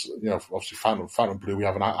and obviously Fountain Blue, we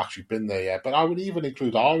haven't actually been there yet, but I would even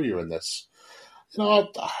include Aria in this. I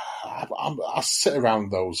sit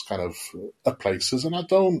around those kind of places, and I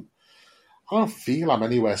don't feel I'm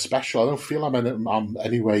anywhere special. I don't feel I'm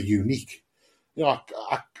anywhere unique. I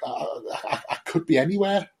could be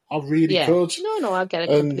anywhere. I really could. No, I get it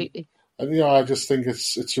completely. And I just think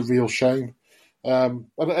it's a real shame. And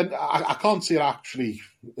I can't see it actually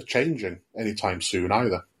changing anytime soon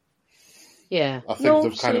either. Yeah, I think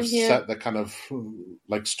they've kind of set the kind of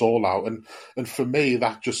like stall out, and for me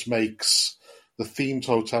that just makes the themed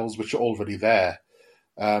hotels, which are already there,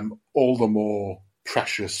 all the more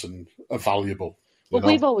precious and valuable. But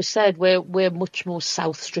we've always said we're much more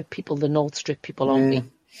South Strip people than North Strip people, aren't we?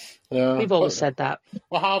 Yeah, We've always said that.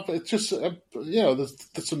 It's just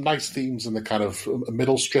there's some nice themes in the kind of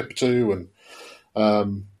middle strip too,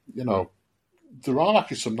 and there are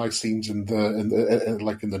actually some nice themes in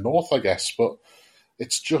the north, I guess, but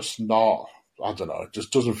it's just not. I don't know. It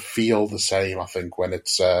just doesn't feel the same. I think when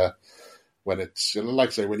it's like I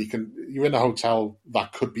say, when you're in a hotel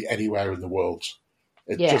that could be anywhere in the world.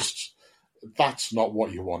 That's not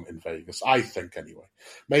what you want in Vegas, I think, anyway.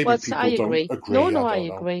 Maybe people don't agree. No, I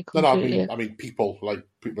agree completely. No, I mean people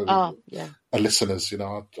are listeners.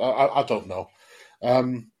 I don't know.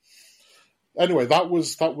 Anyway, that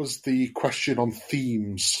was the question on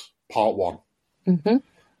themes part 1. Mm-hmm.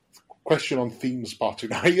 Question on themes part 2.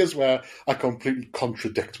 Now here's where I completely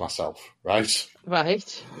contradict myself. Right.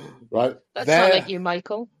 Right. That's not like you,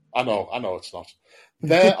 Michael. I know it's not.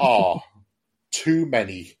 There are too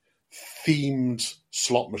many themed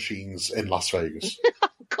slot machines in Las Vegas.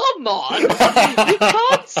 Come on. You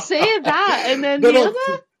can't say that and then the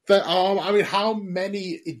other. There are. I mean, how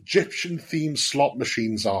many Egyptian themed slot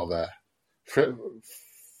machines are there? For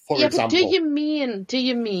example. But do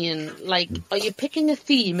you mean like, are you picking a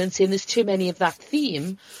theme and saying there's too many of that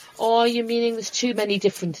theme, or are you meaning there's too many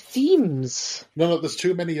different themes? No, there's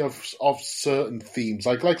too many of certain themes.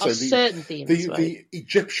 Like I say, certain themes, the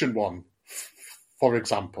Egyptian one, for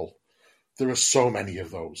example. There are so many of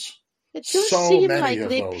those. It does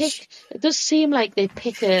seem like they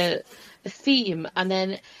pick a theme, and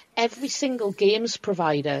then every single games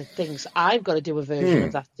provider thinks I've got to do a version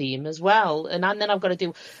of that theme as well, and then I've got to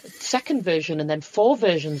do a second version and then 4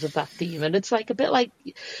 versions of that theme, and it's like a bit like.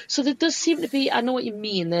 So there does seem to be. I know what you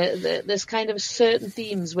mean. There's kind of certain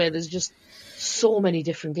themes where there's just so many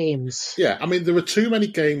different games. Yeah, I mean there are too many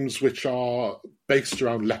games which are based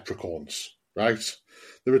around leprechauns, right?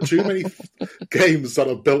 There are too many games that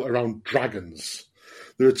are built around dragons.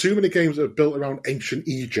 There are too many games that are built around ancient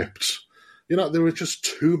Egypt. There are just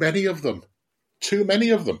too many of them. Too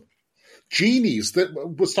many of them. Genies.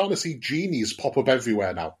 We're starting to see genies pop up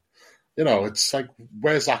everywhere now. It's like,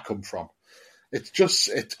 where's that come from? It's just,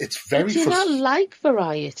 it's very... Do you not like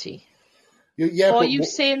variety? Yeah, or are you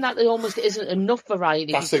saying that there almost isn't enough variety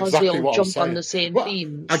because exactly they all jump on the same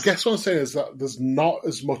themes? I guess what I'm saying is that there's not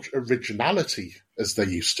as much originality as there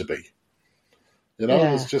used to be.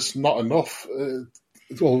 There's just not enough. I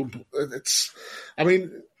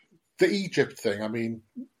mean, the Egypt thing, I mean,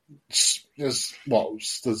 there's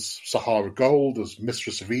Sahara Gold, there's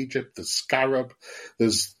Mistress of Egypt, there's Scarab,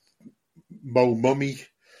 there's Mo Mummy.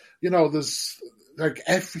 There's... Like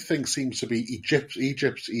everything seems to be Egypt, and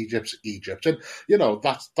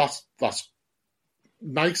that's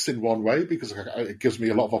nice in one way because it gives me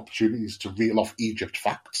a lot of opportunities to reel off Egypt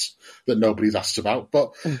facts that nobody's asked about.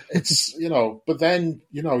 But it's but then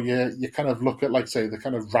you kind of look at, like, say, the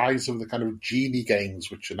kind of rise of the kind of genie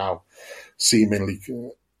games which are now seemingly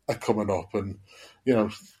are coming up, and I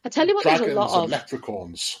tell you what, dragons there's a lot of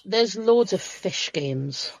leprechauns. There's loads of fish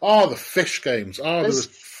games. Oh, the fish games! Oh, there's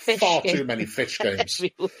far too many fish games.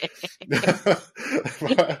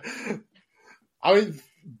 I mean,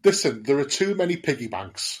 listen, there are too many piggy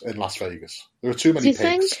banks in Las Vegas. There are too many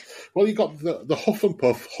pigs. Think? Well, you got the Huff and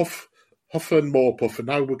Puff, Huff and More Puff, and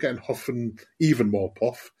now we're getting Huff and Even More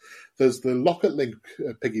Puff. There's the Locket Link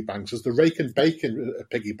piggy banks. There's the Rake and Bacon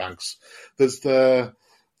piggy banks. There's the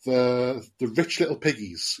Rich Little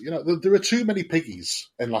Piggies. There are too many piggies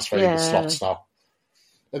in Las Vegas slots now.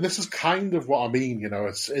 And this is kind of what I mean,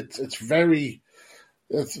 it's very.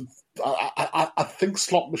 I think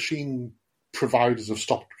slot machine providers have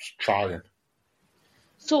stopped trying.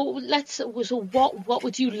 So what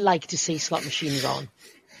would you like to see slot machines on?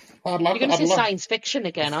 You're going to say science fiction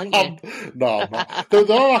again, aren't you? No, there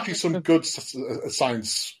are actually some good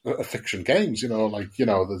science fiction games. There's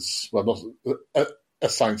not a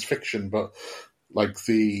science fiction, but like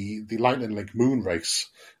the Lightning Link Moon Race.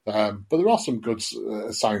 But there are some good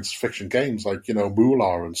science fiction games like,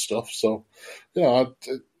 Moolah and stuff. So, but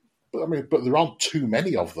there aren't too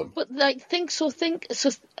many of them. But right,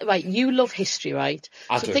 you love history, right?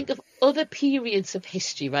 I do. Think of other periods of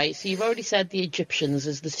history, right? So you've already said the Egyptians,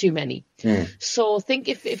 there's too many. So think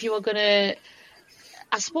if you were going to,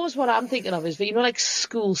 I suppose what I'm thinking of is, like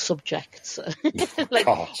school subjects,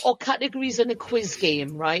 or categories in a quiz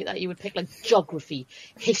game, right? That you would pick, like geography,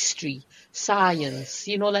 history, science,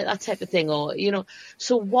 like that type of thing, or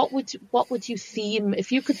So what would you theme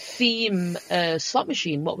if you could theme a slot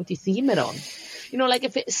machine? What would you theme it on? Like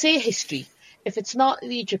if it say history, if it's not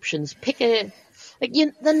the Egyptians, pick a.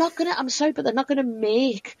 They're not gonna. I'm sorry, but they're not gonna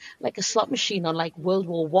make like a slot machine on like World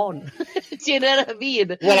War One. Do you know what I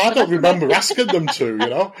mean? Well, I don't remember asking them to,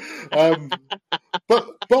 But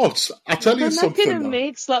but I tell you They're not something going to though.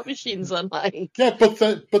 make slot machines on like. Yeah, but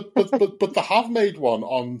they have made one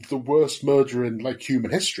on the worst murderer in like human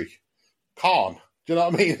history, Khan. Do you know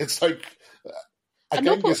what I mean? It's like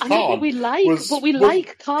Genghis I know, Khan but we was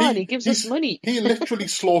like Khan. He gives us money. he literally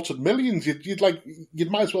slaughtered millions. You'd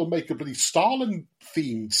might as well make a bloody Stalin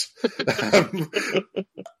themed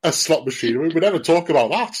a slot machine. We never talk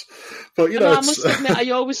about that, but I must admit,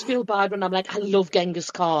 I always feel bad when I'm like, I love Genghis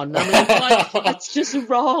Khan. I'm like, that's just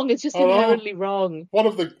wrong. It's just inherently wrong. One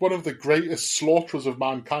of the greatest slaughterers of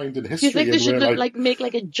mankind in Do history. you think they should make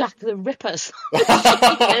like a Jack the Ripper?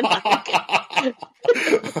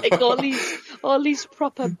 Like all these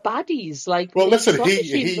proper baddies. Like, well, listen, slot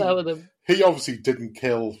machines out of them. He obviously didn't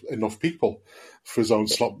kill enough people for his own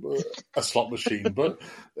slot machine, but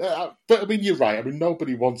I mean, you're right. I mean,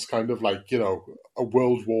 nobody wants kind of like a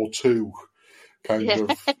World War II kind of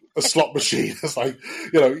a slot machine. It's like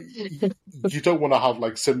you don't want to have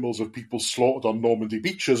like symbols of people slaughtered on Normandy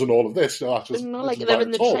beaches and all of this. That's just like they're in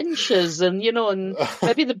the trenches, and and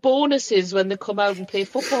maybe the bonus is when they come out and play a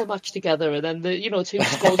football match together, and then who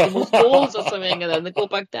scores the most goals or something, and then they go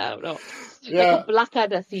back down. Like a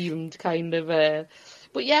Blackadder themed kind of.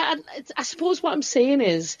 But yeah, I suppose what I'm saying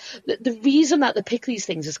is that the reason that they pick these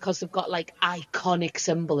things is because they've got like iconic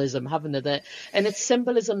symbolism, haven't they? And it's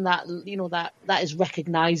symbolism that that is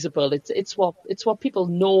recognizable. It's what people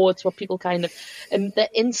know. It's what people kind of, and they're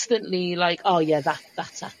instantly like, oh yeah,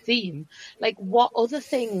 that's a theme. Like, what other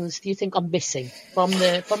things do you think are missing from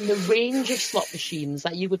the range of slot machines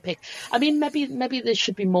that you would pick? I mean, maybe they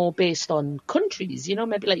should be more based on countries.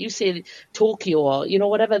 Maybe like you say Tokyo or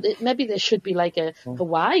whatever. Maybe there should be like a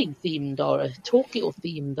Hawaii themed or a Tokyo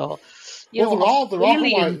themed or there are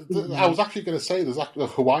Hawaii. I was actually going to say there's actually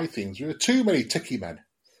Hawaii themes. There are too many tiki men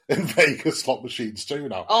in Vegas slot machines too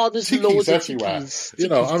now. Oh, there's Tikis loads everywhere. of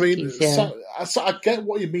tikis. I mean, tikis, yeah. so I get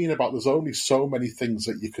what you mean about there's only so many things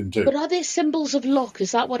that you can do. But are they symbols of luck?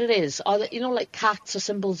 Is that what it is? Are they, like cats are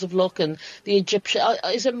symbols of luck, and the Egyptian?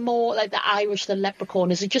 Is it more like the Irish, the leprechaun?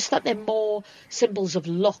 Is it just that they're more symbols of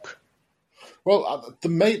luck? Well,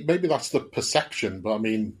 maybe that's the perception, but I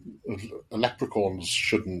mean, leprechauns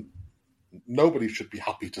shouldn't. Nobody should be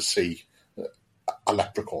happy to see a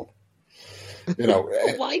leprechaun.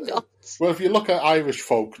 Why not? Well, if you look at Irish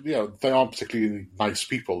folk, they aren't particularly nice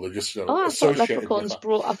people. They're just associated with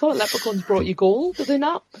that. I thought leprechauns brought you gold. Do they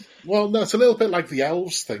not? Well, no, it's a little bit like the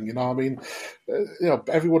elves thing. I mean,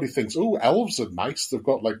 everybody thinks, oh, elves are nice. They've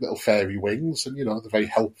got like little fairy wings, and they're very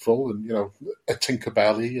helpful, and a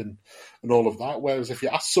Tinkerbelly and all of that. Whereas if you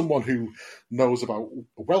ask someone who knows about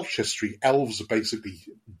Welsh history, elves are basically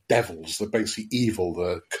devils. They're basically evil.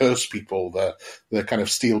 They're curse people. They're kind of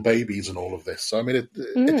steal babies and all of this. So I mean, it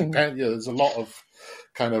depends. There's a lot of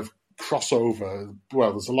kind of crossover.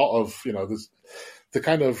 Well, there's a lot of there's the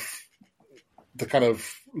kind of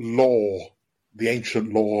law, the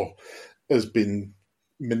ancient law, has been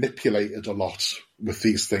manipulated a lot with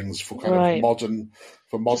these things for kind of modern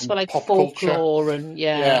just for like pop folklore culture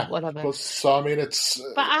and whatever. But, so I mean, it's.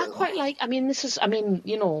 But I quite like. I mean,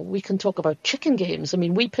 we can talk about chicken games. I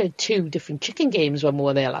mean, we played 2 different chicken games when we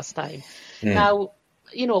were there last time. Now,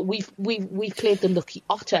 we've played the Lucky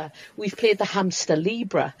Otter, we've played the Hamster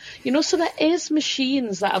Libra. So there is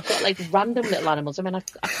machines that have got like random little animals. I mean, I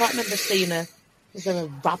can't remember seeing is there a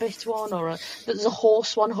rabbit one or there's a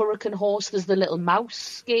horse one, Hurricane Horse. There's the little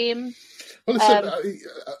mouse game. Well, listen,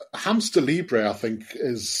 Hamster Libre, I think,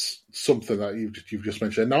 is something that you've just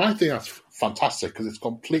mentioned. Now, I think that's fantastic because it's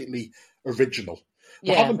completely original.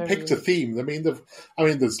 They haven't picked a theme. I mean,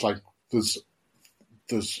 there's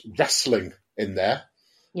wrestling in there.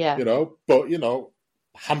 Yeah. But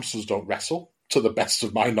hamsters don't wrestle, to the best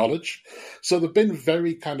of my knowledge. So they've been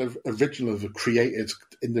very kind of original. They've created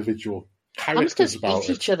individual characters about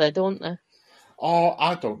eat each other, don't they? Oh,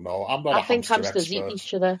 I don't know. I'm not. I think hamsters eat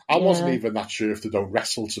each other. I wasn't even that sure if they don't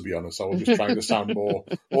wrestle. To be honest, I was just trying to sound more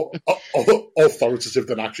authoritative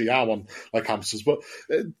than I actually am on like hamsters. But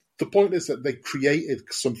the point is that they created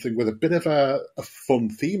something with a bit of a fun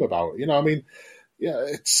theme about it. I mean. Yeah,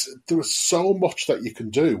 there is so much that you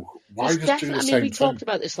can do. Why just do the same thing? We talked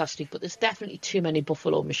about this last week, but there's definitely too many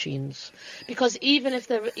buffalo machines. Because even if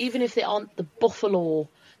they aren't the buffalo,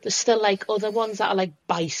 there's still like other ones that are like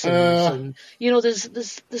bisons, and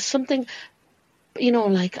there's something.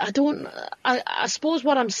 Like I suppose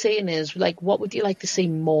what I'm saying is like, what would you like to see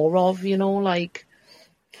more of? Like.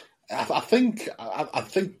 I think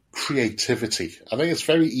creativity. I think it's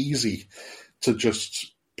very easy to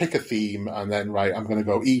just pick a theme and then, right, I'm going to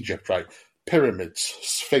go Egypt, right? Pyramids,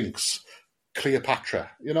 Sphinx, Cleopatra.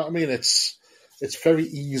 You know what I mean? It's very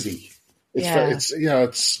easy.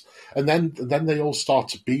 and then they all start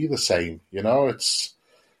to be the same. It's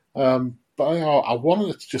but I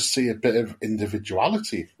wanted to just see a bit of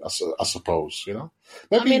individuality, I suppose. Maybe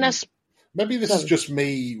I mean, maybe this is sorry. just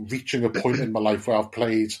me reaching a point in my life where I've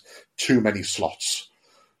played too many slots,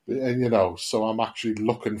 and so I'm actually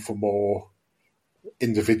looking for more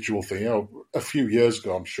individual thing. A few years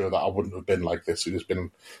ago, I'm sure that I wouldn't have been like this. It has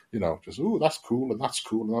been, just that's cool and that's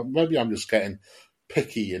cool. And maybe I'm just getting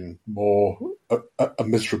picky and more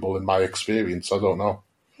miserable in my experience. I don't know.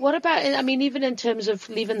 What about, I mean, even in terms of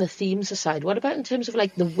leaving the themes aside, what about in terms of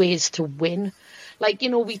like the ways to win? Like,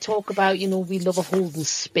 we talk about, we love a hold and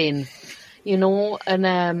spin,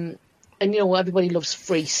 and everybody loves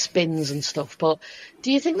free spins and stuff. But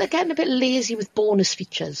do you think they're getting a bit lazy with bonus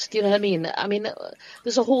features? Do you know what I mean? I mean,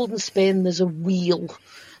 there's a hold and spin, there's a wheel,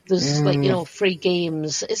 there's free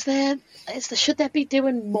games. Should they be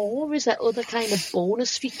doing more? Is there other kind of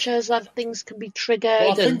bonus features that things can be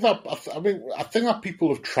triggered? Well, I think that people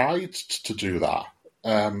have tried to do that,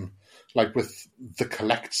 like with the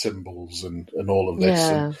collect symbols and all of this,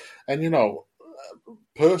 Yeah. and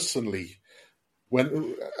personally,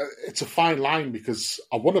 when it's a fine line because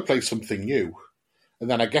I want to play something new, and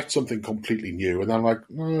then I get something completely new, and then I'm like,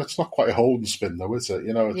 no, it's not quite a hold and spin, though, is it?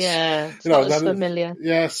 It's not as familiar.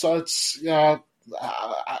 So it's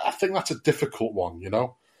I think that's a difficult one,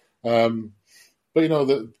 But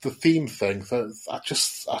the theme thing, I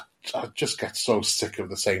just get so sick of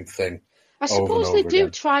the same thing. I suppose they do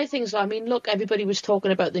try things. I mean, look, everybody was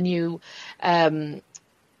talking about the new NFL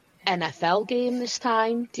game this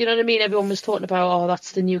time. Do you know what I mean? Everyone was talking about,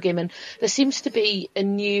 that's the new game, and there seems to be a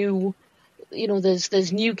new.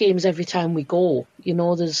 There's new games every time we go.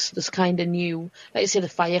 There's kind of new, like I say, the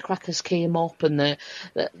firecrackers came up, and there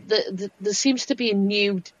seems to be a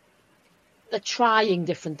new. They're trying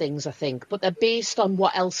different things, I think, but they're based on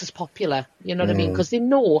what else is popular. You know what I mean? Because they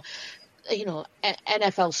know,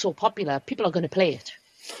 NFL's so popular, people are going to play it.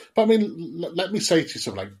 But I mean, let me say to you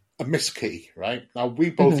something like a Miss Kitty, right? Now, we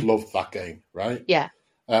both loved that game, right? Yeah.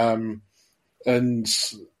 And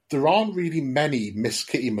there aren't really many Miss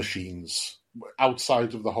Kitty machines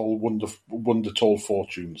outside of the whole Wonder Tall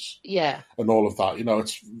Fortunes, and all of that.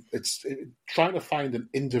 It's trying to find an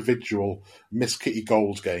individual Miss Kitty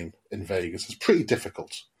Gold game in Vegas is pretty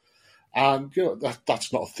difficult, and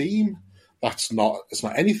that's not a theme. It's not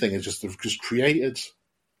anything. It's just they've just created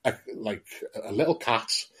a little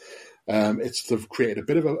cat. They've created a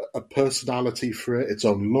bit of a personality for it, its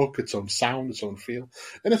own look, its own sound, its own feel,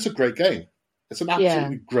 and it's a great game. It's an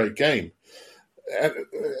absolutely great game.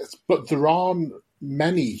 But there aren't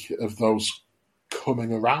many of those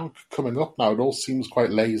coming up now. It all seems quite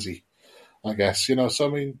lazy, I guess. So I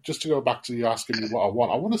mean, just to go back to you asking me what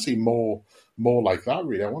I want to see more like that.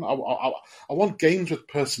 Really, I want games with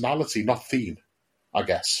personality, not theme. I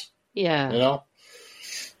guess. Yeah.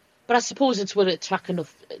 But I suppose it's will attract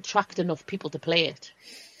enough people to play it.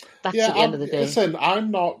 That's at the end of the day. Listen,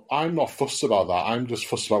 I'm not fussed about that. I'm just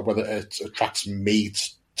fussed about whether it attracts me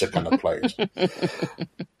to kind of play it.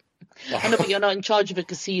 I know, but you're not in charge of a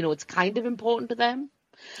casino. It's kind of important to them.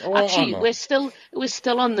 Actually, we're still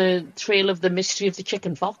on the trail of the mystery of the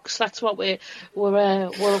chicken fox. That's what we're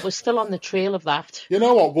still on the trail of that. You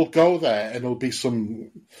know what? We'll go there, and it'll be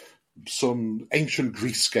some ancient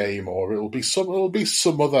Greece game, or it'll be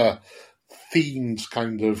some other themed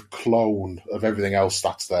kind of clone of everything else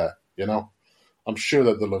that's there. I'm sure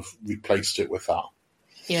that they'll have replaced it with that.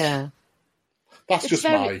 Yeah. That's just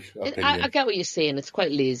my opinion. I get what you're saying. It's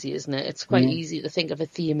quite lazy, isn't it? It's quite easy to think of a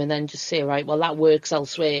theme and then just say, right, well, that works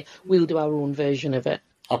elsewhere. We'll do our own version of it.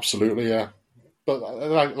 Absolutely, yeah. But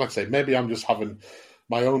like I say, maybe I'm just having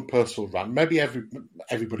my own personal rant. Maybe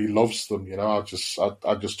everybody loves them, I just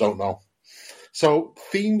don't know. So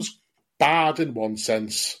themes bad in one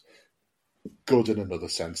sense, good in another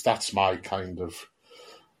sense. That's my kind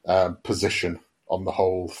of position on the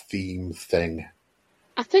whole theme thing.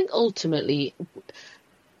 I think ultimately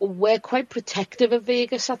we're quite protective of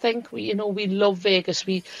Vegas. I think we love Vegas.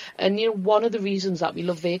 One of the reasons that we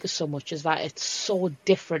love Vegas so much is that it's so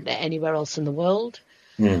different to anywhere else in the world.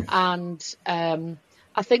 And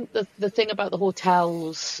I think the thing about the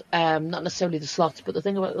hotels, not necessarily the slots, but the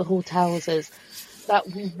thing about the hotels is that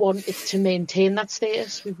we want it to maintain that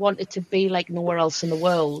status. We want it to be like nowhere else in the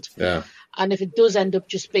world. Yeah. And if it does end up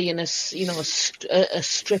just being a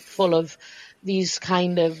strip full of these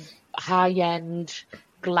kind of high-end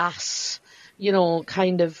glass,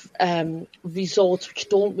 kind of resorts which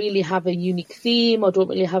don't really have a unique theme or don't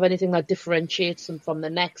really have anything that differentiates them from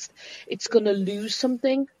the next, it's going to lose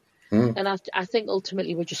something. And I think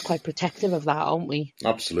ultimately we're just quite protective of that, aren't we?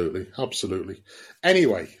 Absolutely.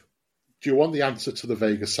 Anyway, Do you want the answer to the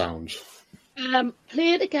Vegas sound?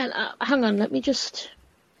 Play it again. Hang on, let me just...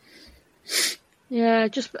 Yeah,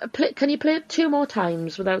 just play. Can you play it 2 more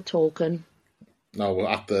times without talking? No, we're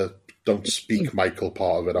at the don't speak Michael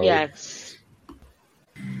part of it, are Yes.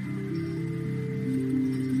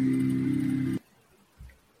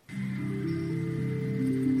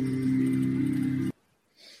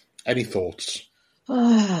 Any thoughts?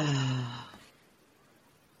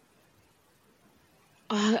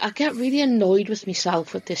 I get really annoyed with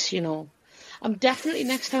myself with this, I'm definitely,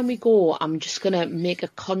 next time we go, I'm just going to make a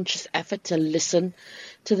conscious effort to listen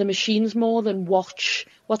to the machines more than watch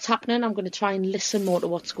what's happening. I'm going to try and listen more to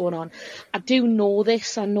what's going on. I do know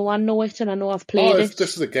this. I know it, and I know I've played it.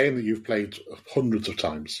 This is a game that you've played hundreds of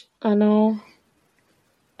times. I know.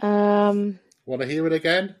 Want to hear it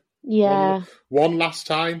again? Yeah. One last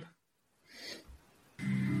time?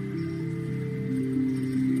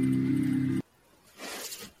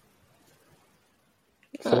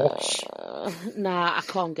 Thoughts? Nah, I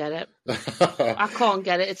can't get it. I can't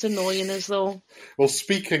get it. It's annoying as though. Well,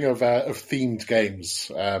 speaking of themed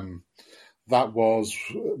games, that was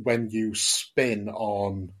when you spin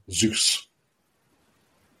on Zeus.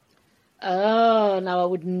 Oh, now I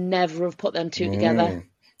would never have put them two together.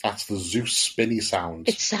 That's the Zeus spinny sound.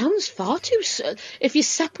 It sounds far too... If you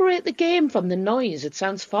separate the game from the noise, it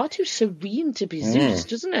sounds far too serene to be Zeus,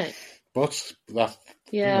 doesn't it? But that...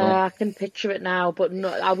 Yeah, I can picture it now, but no,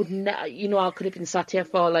 I would I could have been sat here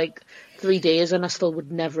for like 3 days and I still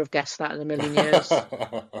would never have guessed that in a million years.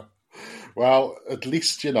 Well, at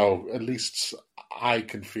least I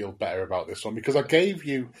can feel better about this one because I gave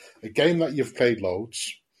you a game that you've played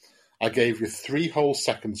loads. I gave you 3 whole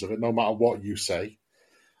seconds of it, no matter what you say.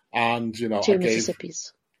 And, 2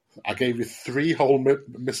 Mississippis. I gave you 3 whole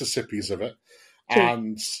Mississippis of it. 2.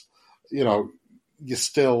 And, you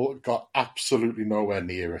still got absolutely nowhere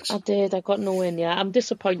near it. I did. I got nowhere near. I'm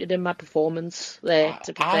disappointed in my performance there,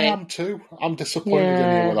 to be fair. I am too. I'm disappointed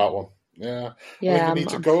in you with that one. Yeah. I think you need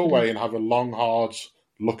to go away and have a long, hard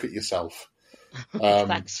look at yourself.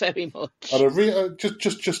 Thanks very much. And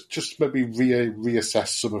just maybe reassess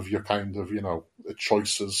some of your kind of,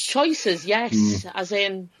 choices. Choices, yes. As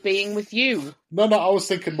in being with you. No, I was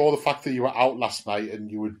thinking more the fact that you were out last night and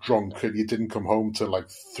you were drunk and you didn't come home till like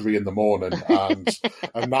 3 a.m.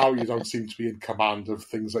 and now you don't seem to be in command of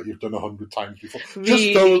things that you've done 100 times before.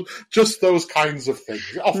 Really? Just those kinds of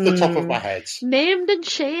things off the top of my head. Named and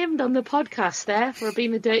shamed on the podcast there for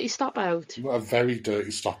being a dirty stop out. A very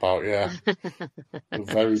dirty stop out, yeah. A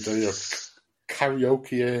very dirty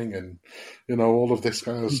karaokeing and all of this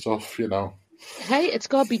kind of stuff, Hey, it's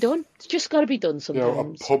got to be done. It's just got to be done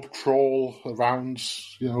sometimes. A pub crawl around,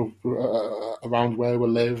 around where we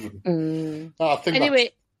live. I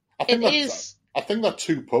think that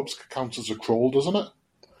 2 pubs counts as a crawl, doesn't it?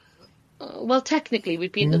 Well, technically,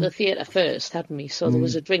 we'd been to the theatre first, hadn't we? So there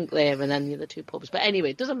was a drink there and then the other 2 pubs. But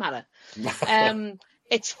anyway, it doesn't matter.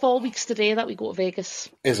 It's 4 weeks today that we go to Vegas.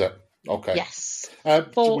 Is it? Okay. Yes.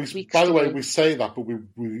 4 weeks. By the way, we say that, but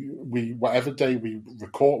we whatever day we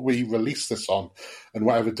release this on, and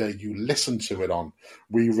whatever day you listen to it on,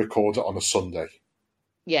 we record it on a Sunday.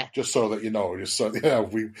 Yeah. Just so that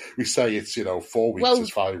we say it's 4 weeks is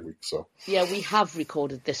 5 weeks. So yeah, we have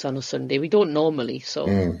recorded this on a Sunday. We don't normally, so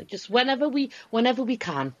just whenever we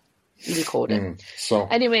can. We record it. So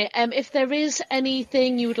anyway, if there is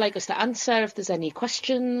anything you would like us to answer, if there's any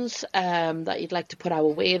questions that you'd like to put our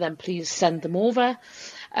way, then please send them over.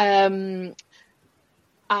 And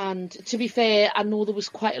to be fair, I know there was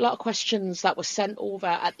quite a lot of questions that were sent over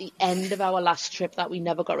at the end of our last trip that we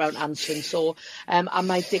never got around answering. So I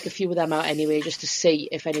might dig a few of them out anyway, just to see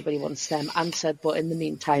if anybody wants them answered. But in the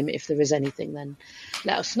meantime, if there is anything, then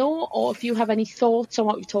let us know. Or if you have any thoughts on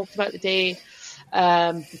what we talked about today,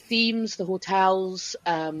 the themes, the hotels,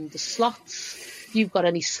 the slots. If you've got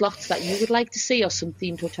any slots that you would like to see or some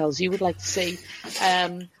themed hotels you would like to see.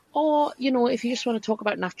 Or, if you just want to talk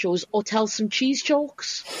about nachos or tell some cheese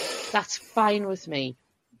jokes, that's fine with me.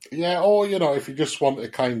 Yeah, or, if you just want to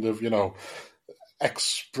kind of,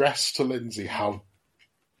 express to Lindsay how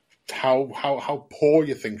poor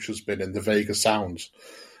you think she's been in the Vegas Sound,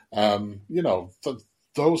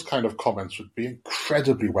 those kind of comments would be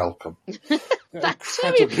incredibly welcome. You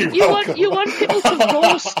want people to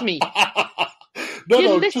roast me.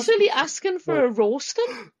 You're literally asking for a roasting.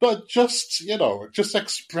 But just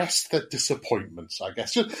express the disappointments, I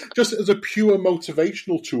guess. Just as a pure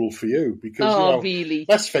motivational tool for you. Because, really?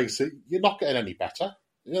 Let's face it, you're not getting any better.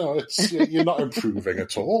 You're not improving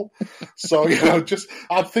at all. So,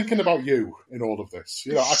 I'm thinking about you in all of this.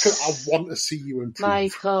 I want to see you improve.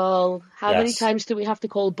 Michael, how many times do we have to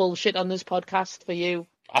call bullshit on this podcast for you?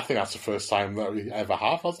 I think that's the first time that we ever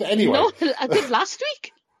have, hasn't it? Anyway. No, I think last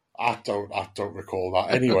week. I don't recall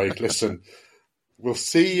that. Anyway, listen, we'll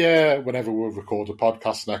see whenever we'll record a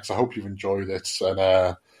podcast next. I hope you've enjoyed it,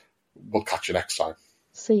 and we'll catch you next time.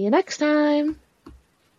 See you next time.